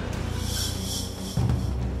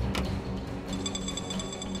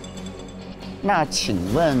那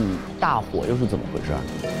请问大火又是怎么回事？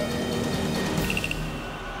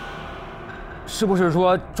是不是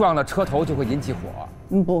说撞了车头就会引起火？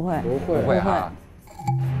不会，不会啊。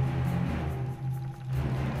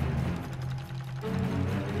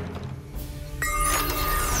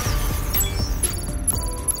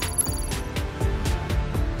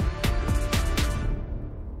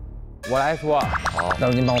我来说，好，到时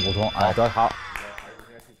候您帮我补充。好的，好。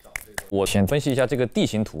我先分析一下这个地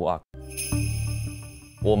形图啊。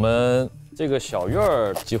我们这个小院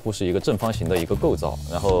儿几乎是一个正方形的一个构造，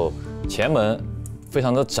然后前门非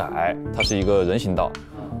常的窄，它是一个人行道，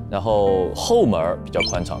然后后门比较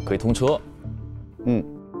宽敞，可以通车。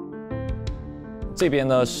这边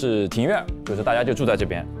呢是庭院，就是大家就住在这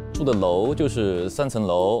边，住的楼就是3层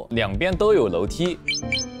楼，两边都有楼梯。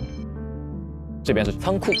这边是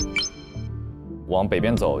仓库，往北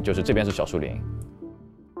边走就是这边是小树林，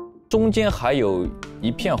中间还有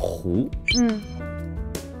一片湖。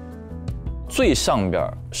最上边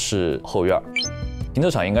是后院，停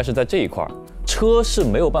车场应该是在这一块，车是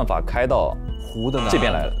没有办法开到湖的这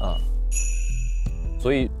边来的啊。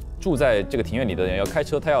所以住在这个庭院里的人要开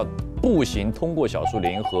车，他要步行通过小树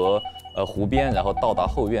林和湖边，然后到达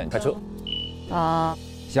后院开车。啊，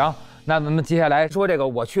行，那咱们接下来说这个，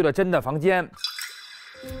我去了真的房间，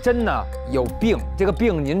真呢有病，这个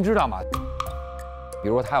病您知道吗？比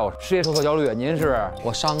如说他有事业受挫焦虑，您是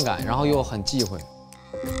我伤感，然后又很忌讳。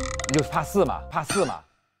你就怕4嘛，怕4嘛。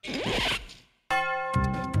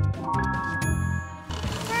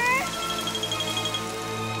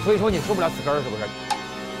所以说你受不了死根儿是不是？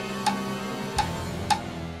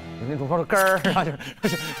那种说是根儿，然后就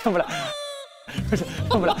是受不了，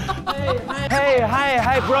受不了。嘿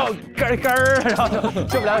嗨 bro， 根儿，然后就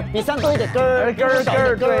受不了。比3多一点根儿，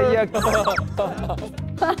对呀。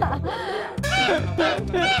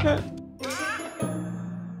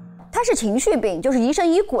他是情绪病，就是疑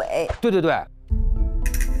神疑鬼。对，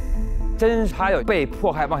真他有被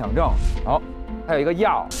迫害妄想症。好，还有一个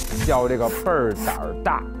药叫这个倍儿胆儿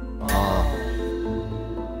大啊。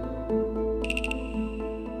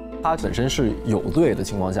他本身是有罪的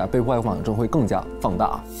情况下，被破坏妄想症会更加放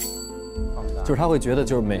大。就是他会觉得，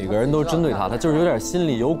就是每个人都针对他，他就是有点心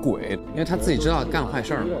里有鬼，因为他自己知道干坏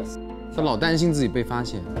事儿嘛，他老担心自己被发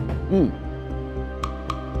现。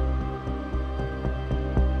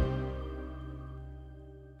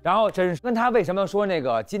然后真问他为什么说那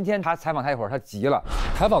个今天他采访他一会儿他急了，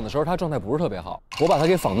采访的时候他状态不是特别好，我把他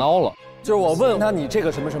给仿孬了。就是我问他你这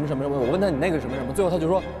个什么什么什么什么，我问他你那个什么什么，最后他就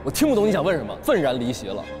说我听不懂你想问什么，愤然离席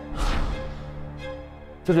了。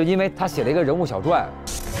就是因为他写了一个人物小传，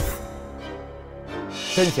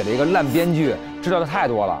真写了一个烂编剧，知道的太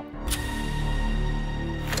多了。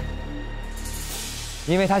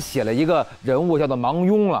因为他写了一个人物叫做盲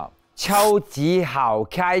庸了，超级好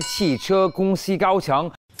开汽车公司高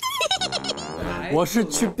层。我是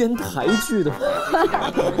去编台剧的。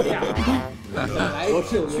我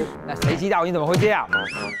是去，那谁知道你怎么会这样？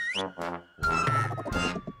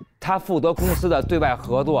他负责公司的对外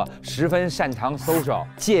合作，十分擅长收手，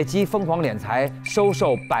借机疯狂敛财，收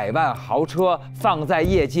受100万豪车，放在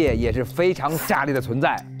业界也是非常炸裂的存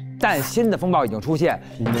在。但新的风暴已经出现，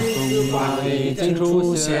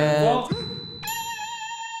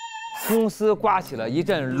公司刮起了一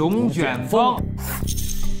阵龙卷风。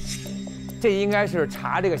这应该是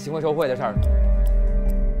查这个行贿受贿的事儿。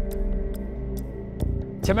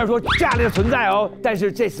前面说炸裂的存在哦，但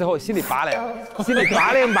是这时候心里拔凉，心里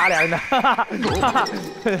拔凉拔凉的。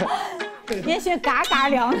也许嘎嘎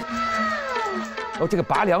凉。哦，这个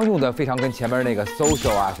拔凉用的非常跟前面那个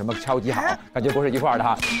social 啊什么超级好，感觉不是一块儿的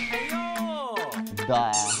哈。对，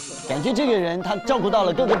感觉这个人他照顾到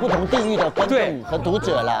了各个不同地域的观众和读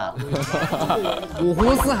者啦。五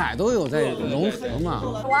湖四海都有在融合嘛。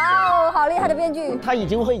哇哦，好厉害的编剧！他已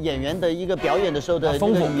经会演员的一个表演的时候的这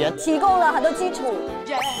个语言提供了很多基础。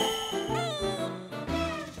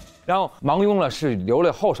然后盲庸了是留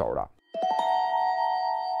了后手的。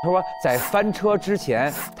他说，在翻车之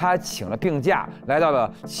前，他请了病假，来到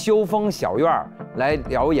了秋风小院来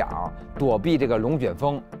疗养，躲避这个龙卷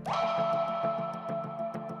风。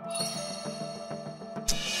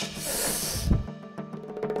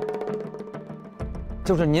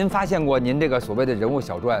就是您发现过您这个所谓的人物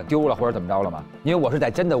小传丢了或者怎么着了吗？因为我是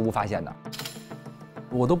在真的屋发现的，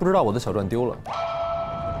我都不知道我的小传丢了。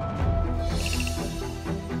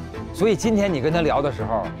所以今天你跟他聊的时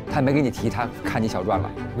候，他没给你提他看你小传了？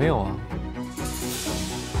没有啊，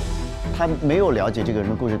他没有了解这个人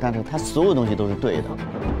的故事，但是他所有东西都是对的。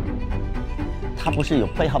他不是有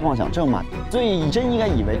被害妄想症吗？所以真应该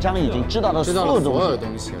以为张已经知道了所有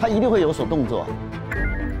东西，他一定会有所动作。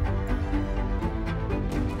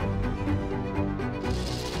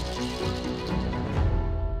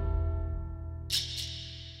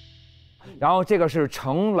然后这个是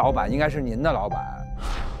程老板，应该是您的老板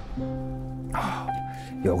啊，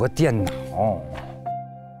有个电脑。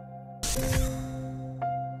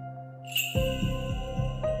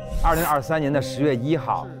2023年10月1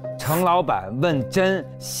号，程老板问甄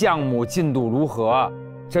项目进度如何，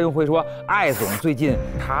甄会说艾总最近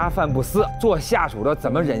茶饭不思，做下属的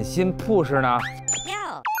怎么忍心 push 呢？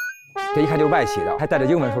这一看就是外企的，还带着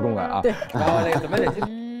英文说中文啊。对，然后那个怎么忍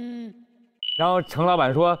心？然后程老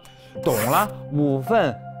板说。懂了，5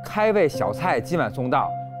份开胃小菜今晚送到，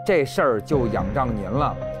这事儿就仰仗您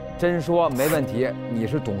了。真说没问题，你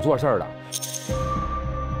是懂做事儿的。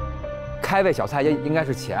开胃小菜也应该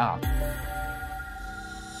是钱啊，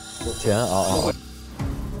钱啊。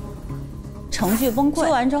程序崩溃，说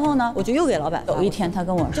完之后呢，我就又给老板。有一天他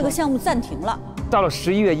跟我说，这个项目暂停了。到了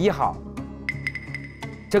11月1号，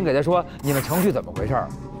真给他说你们程序怎么回事？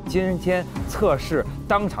今天测试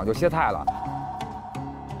当场就歇菜了。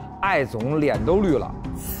艾总脸都绿了，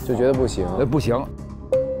就觉得不行，不行。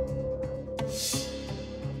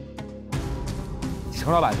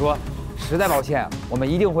程老板说：“实在抱歉，我们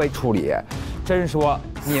一定会处理。”真说：“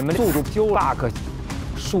你们速度丢 bug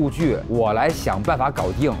数据，我来想办法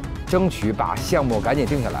搞定，争取把项目赶紧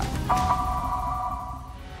定下来。”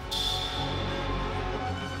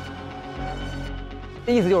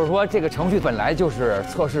意思就是说，这个程序本来就是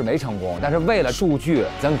测试没成功，但是为了数据，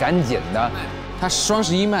咱赶紧的。他双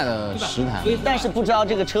11卖了10台，但是不知道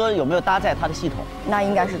这个车有没有搭载他的系统，那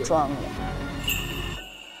应该是装的。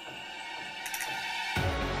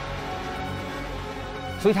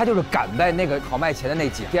所以他就是赶在那个好卖前的那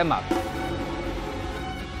几天嘛。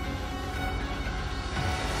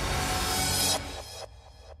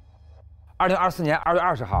2024年2月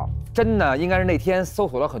20号，真的应该是那天搜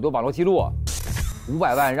索了很多网络记录。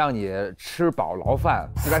500万让你吃饱牢饭，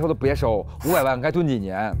不该收的别收，500万该蹲几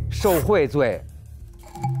年，受贿罪。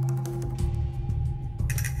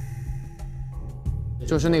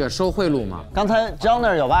就是那个收贿赂嘛。刚才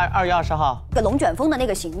Johnner 有吧？2月20号，个龙卷风的那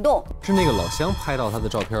个行动，是那个老乡拍到他的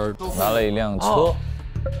照片，拿了一辆车。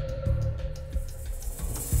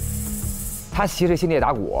他其实心里也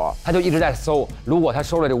打鼓，他就一直在搜，如果他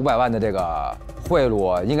收了这500万的这个贿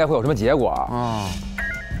赂，应该会有什么结果啊？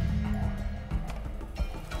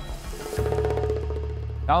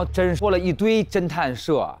然后真说了一堆侦探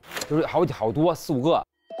社，就是好多4、5个，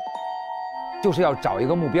就是要找一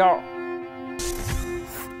个目标。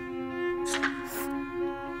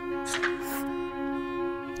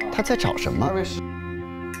他在找什么？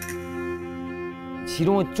其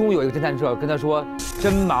中终于有一个侦探社跟他说：“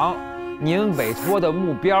真忙，您委托的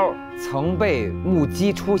目标曾被目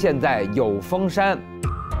击出现在有风山，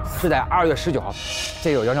是在2月19号。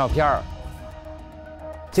这有张照片儿。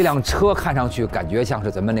这辆车看上去感觉像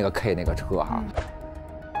是咱们那个 K 那个车哈。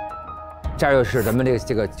这儿又是咱们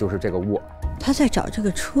这个就是这个窝。他在找这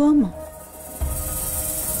个车吗？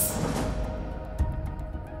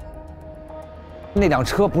那辆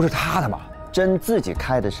车不是他的吗？真自己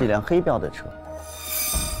开的是一辆黑标的车。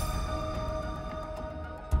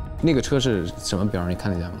那个车是什么标？你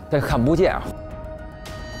看得见吗？但看不见啊。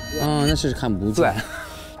那是看不见。对。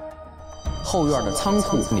后院的仓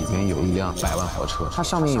库里面有一辆100万豪车，它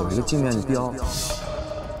上面有一个镜面标。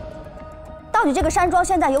到底这个山庄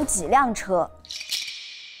现在有几辆车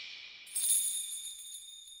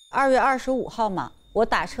？2月25号嘛，我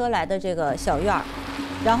打车来的这个小院儿，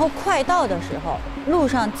然后快到的时候，路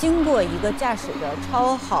上经过一个驾驶着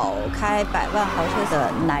超好开100万豪车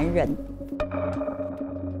的男人。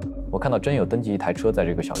我看到真有登记一台车在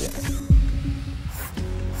这个小院。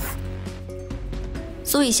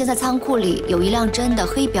所以现在仓库里有一辆真的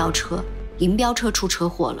黑标车，银标车出车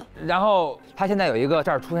祸了。然后他现在有一个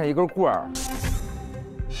这儿出现一根棍儿，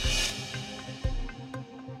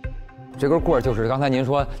这根棍儿就是刚才您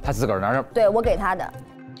说他自个儿拿着，对我给他的。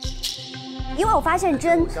因为我发现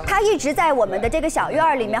真他一直在我们的这个小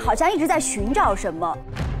院里面，好像一直在寻找什么。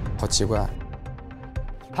好奇怪。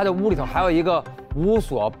他的屋里头还有一个无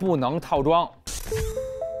所不能套装。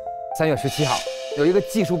3月17号，有一个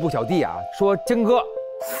技术部小弟啊说：“真哥，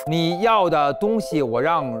你要的东西我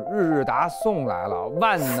让日达送来了，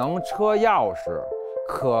万能车钥匙，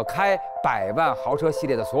可开100万豪车系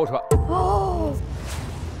列的所有车。”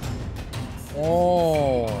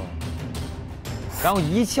然后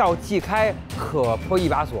一撬即开，可破一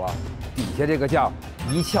把锁，底下这个叫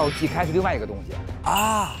一撬即开是另外一个东西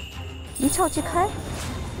啊，一撬即开。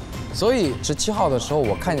所以17号的时候，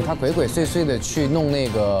我看见他鬼鬼祟祟的去弄那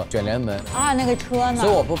个卷帘门啊，那个车呢？所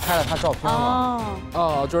以我不拍了他照片吗？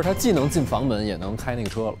哦，就是他既能进房门，也能开那个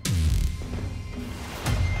车了。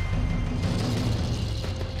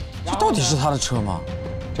这到底是他的车吗？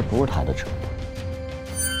这不是他的车。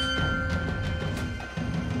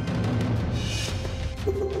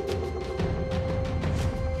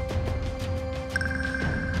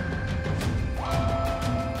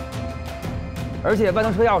而且万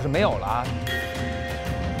能车钥匙没有了，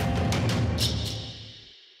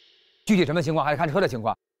具体什么情况还是看车的情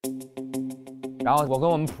况。然后我跟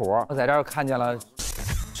我们普在这儿看见了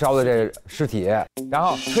烧的这尸体，然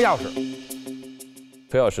后车钥匙，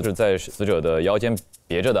车钥匙是在死者的腰间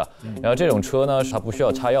别着的。然后这种车呢，它不需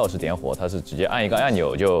要插钥匙点火，它是直接按一个按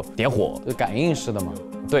钮就点火，感应式的吗？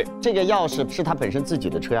对，这个钥匙是他本身自己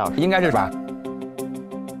的车钥匙，应该是吧？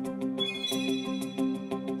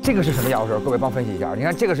这个是什么钥匙？各位帮分析一下。你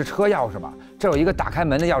看，这个是车钥匙嘛？这有一个打开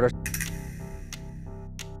门的钥匙。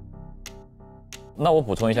那我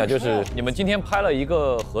补充一下，就是你们今天拍了一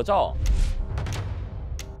个合照，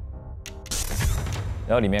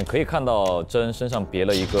然后里面可以看到真身上别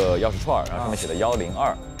了一个钥匙串，然后上面写的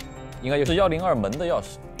102，应该就是102门的钥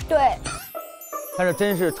匙。对。但是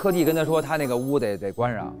真是特地跟他说，他那个屋得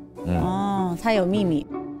关上。哦，他有秘密。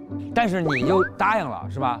但是你就答应了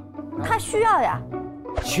是吧？他需要呀。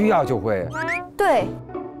需要就会。对。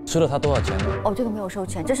收了他多少钱呢？哦，这个没有收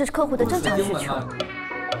钱，这是客户的正常需求。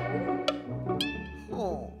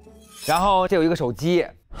然后这有一个手机，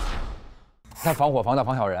它防火、防盗、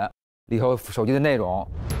防小人，里头手机的内容。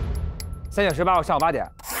3月18号上午8点，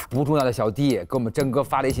不重要的小弟给我们真哥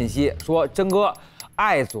发了一信息，说真哥，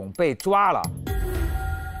艾总被抓了，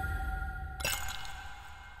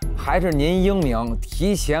还是您英明，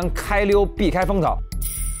提前开溜避开风头。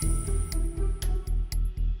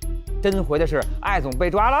真回的是艾总被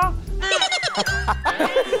抓了，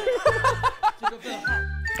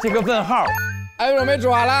这个问号，艾总被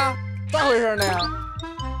抓了，咋回事呢？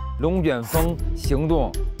龙卷风行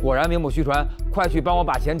动果然名不虚传，快去帮我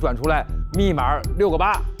把钱转出来，密码6个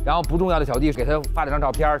8。然后不重要的小弟给他发了张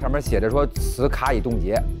照片，上面写着说此卡已冻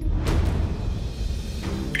结。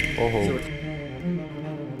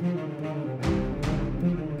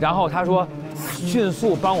然后他说，迅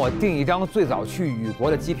速帮我订一张最早去雨国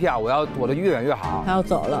的机票，我要躲得越远越好。他要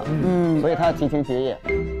走了，所以他要提前结业。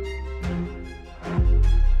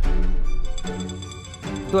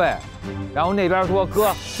对，然后那边说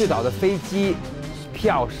哥，最早的飞机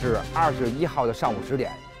票是21号的上午10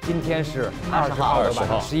点，今天是20号的晚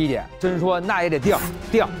上11点。真说那也得定。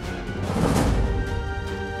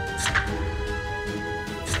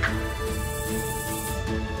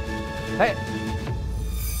哎，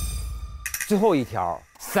最后一条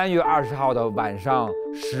，3月20号的晚上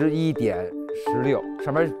11点16，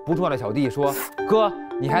上面不重要的小弟说：“哥，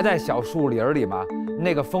你还在小树林里吗？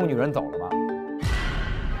那个疯女人走了吗？”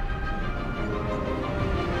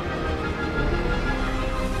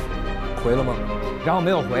回了吗？然后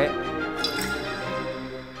没有回。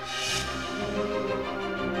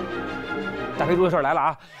大飞猪的事儿来了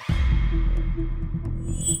啊！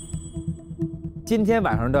今天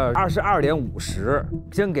晚上的22点50，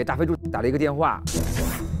真给大飞猪打了一个电话，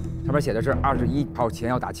上面写的是21号前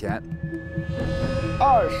要打钱。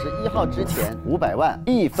21号之前500万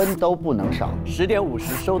，1分都不能少。10点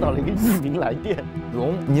50收到了一个匿名来电，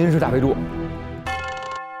荣，您是大飞猪。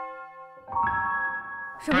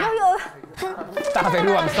什么叫有？大飞猪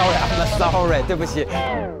 ，I'm sorry，对不起。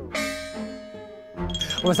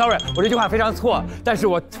我 sorry， 我这句话非常错，但是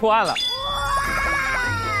我错案了。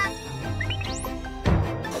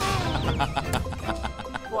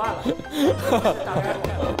错案了。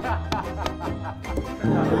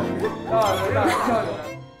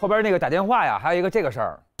后边那个打电话呀，还有一个这个事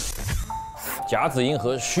儿，甲子音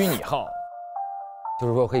和虚拟号，就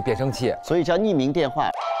是说可以变声器，所以叫匿名电话。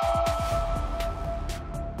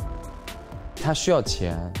他需要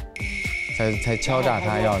钱，才敲诈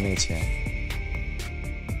他要那个钱。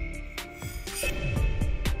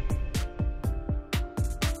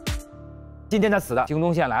今天他死的京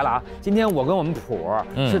东线来了啊！今天我跟我们普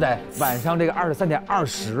是在晚上这个23点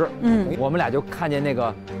20，我们俩就看见那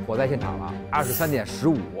个火灾现场了。23点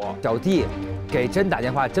15，小弟给真打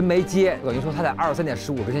电话，真没接，等于说他在23点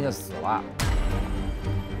15之前就死了。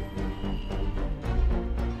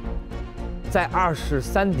在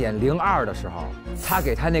23点02的时候，他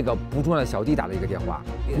给他那个不重要的小弟打了一个电话，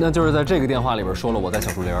那就是在这个电话里边说了我在小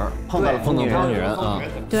树林碰到了疯女人啊，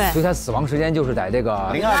对，所以他死亡时间就是在这个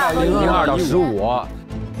02到15。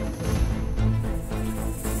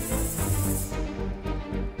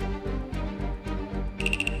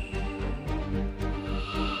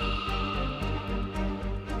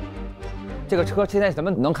这个车现在怎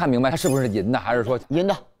么能看明白它是不是银的，还是说银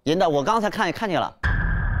的？我刚才看见了。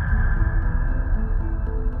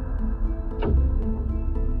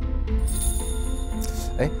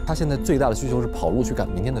哎，他现在最大的需求是跑路去赶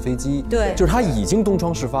明天的飞机。对，就是他已经东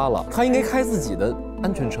窗事发了，他应该开自己的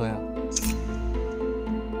安全车呀。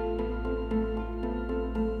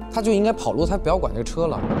他就应该跑路，他不要管这个车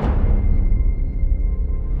了。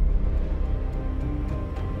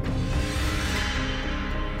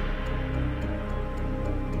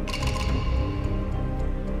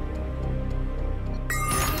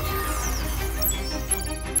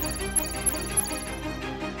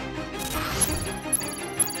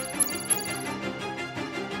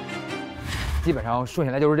基本上顺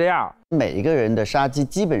下来就是这样。每一个人的杀机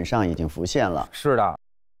基本上已经浮现了。是的，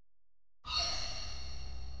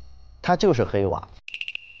他就是黑娃，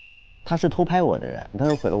他是偷拍我的人，他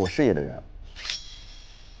是毁了我事业的人。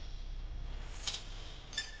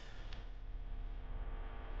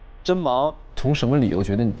真忙，从什么理由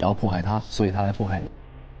觉得你要迫害他，所以他来迫害你？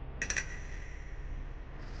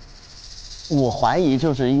我怀疑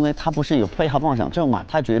就是因为他不是有被害妄想症嘛，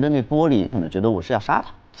他觉得那玻璃可能觉得我是要杀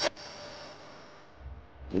他。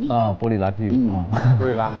啊，玻璃垃圾，玻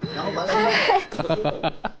璃垃。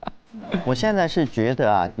我现在是觉得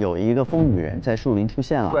啊，有一个疯女人在树林出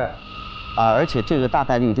现了。对。而且这个大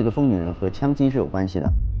概率这个疯女人和枪击是有关系的。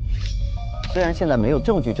虽然现在没有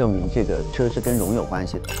证据证明这个车是跟荣有关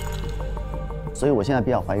系的，所以我现在比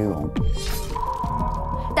较怀疑荣。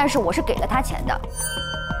但是我是给了他钱的，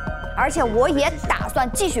而且我也打算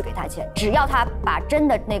继续给他钱，只要他把真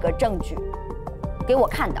的那个证据给我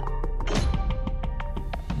看到。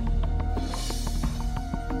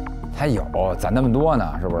还有攒那么多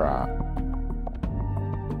呢，是不是？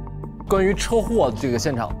关于车祸这个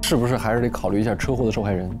现场，是不是还是得考虑一下车祸的受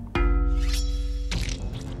害人？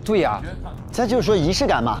对呀，这就是说仪式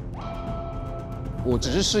感嘛。我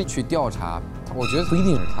只是去调查，我觉得不一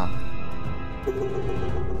定是他。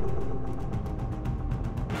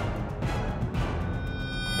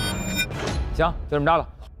行，就这么着了，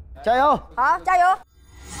加油！好，加油！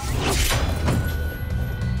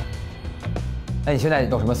哎，你现在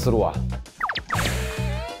有什么思路啊？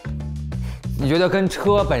你觉得跟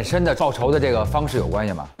车本身的报仇的这个方式有关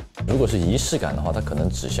系吗？如果是仪式感的话，它可能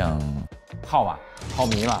指向号码、号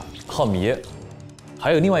迷嘛，号迷。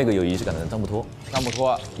还有另外一个有仪式感的人，张不脱。张不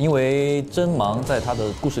脱，因为真盲在他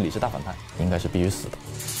的故事里是大反派，应该是必须死的。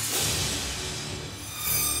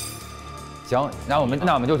行，那我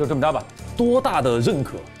们就这么着吧。多大的认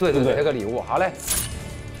可？对，这个礼物，好嘞。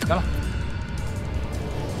行了。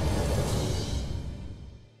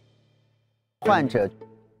患者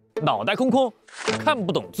脑袋空空，看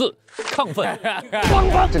不懂字，亢奋，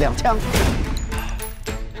咣咣这2枪。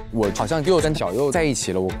我好像又跟小右在一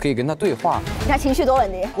起了，我可以跟他对话。你看情绪多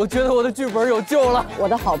稳定。我觉得我的剧本有救了。我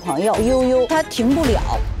的好朋友悠悠，他停不了，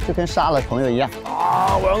就跟杀了朋友一样。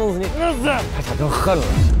啊！我要弄死你！他产生恨了，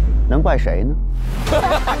能怪谁呢？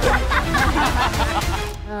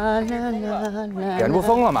脸这不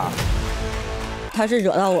疯了吗？他是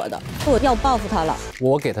惹到我的，我要报复他了。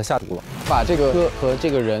我给他下毒了，把这个歌和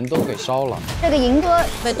这个人都给烧了。这个银哥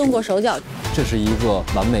被动过手脚，这是一个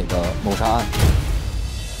完美的谋杀案。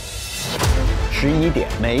11点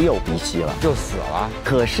没有鼻息了，就死了。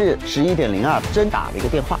可是11点02，真打了一个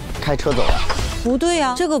电话，开车走了。不对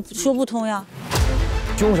呀，这个说不通呀。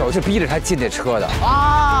凶手是逼着他进这车的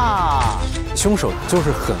啊！凶手就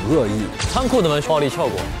是很恶意，仓库的门暴力效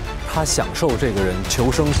果，他享受这个人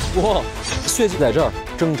求生。哇，血迹在这儿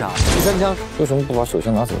挣扎。第3枪为什么不把手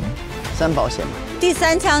枪拿走呢？3保险嘛。第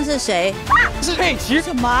3枪是谁？是佩奇。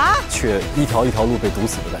什么？却一条路被堵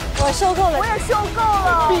死的感觉。我受够了，我也受够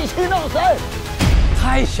了，必须弄死！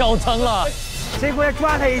太嚣张了！谁过来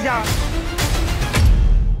抓他一下？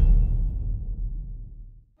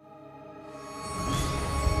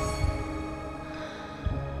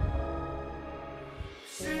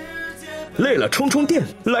累了充充电，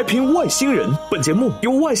来瓶外星人。本节目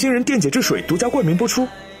由外星人电解质水独家冠名播出。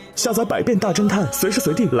下载百变大侦探，随时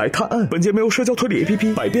随地来探案。本节目由社交推理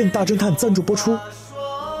APP 百变大侦探赞助播出。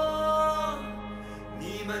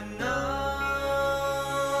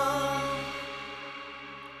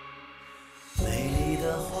美丽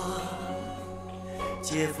的花，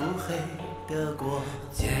借腹黑的国，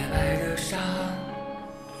借来的沙，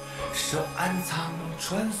手暗藏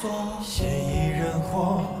穿梭，嫌疑人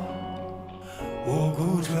活，无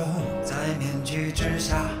辜者在面具之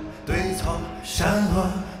下，对错善恶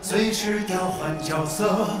随时调换角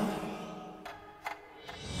色。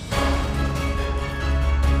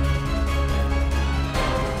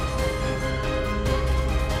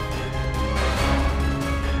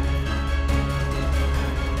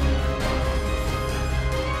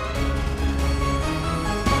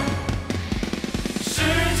世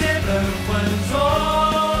界本浑浊，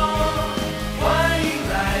欢迎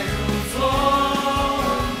来入座，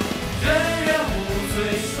人人无罪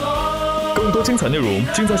说。更多精彩内容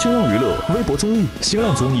尽在新浪娱乐微博综艺、新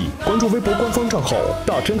浪综艺，关注微博官方账号“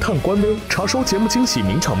大侦探”官微，查收节目惊喜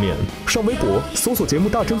名场面。上微博搜索节目“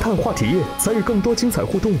大侦探”话题页，参与更多精彩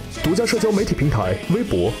互动。独家社交媒体平台微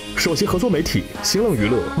博，首席合作媒体新浪娱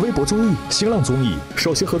乐微博综艺、新浪综艺，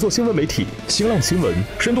首席合作新闻媒体新浪新闻，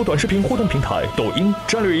深度短视频互动平台抖音，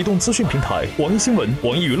战略移动资讯平台网易新闻、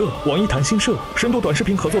网易娱乐、网易谈新社，深度短视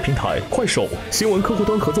频合作平台快手，新闻客户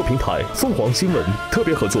端合作平台凤凰新闻，特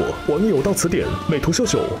别合作网易有道词典、美图秀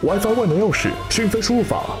秀、WiFi 万能钥匙、讯飞输入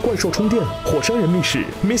法、怪兽充电、火山人密室、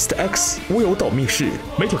Mr. X 乌有岛密室。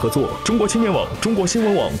媒体合作中国青年网、中国新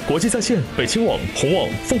闻网、国际在线、北青网、红网、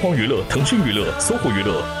凤凰娱乐、腾讯娱乐、搜狐娱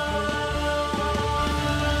乐。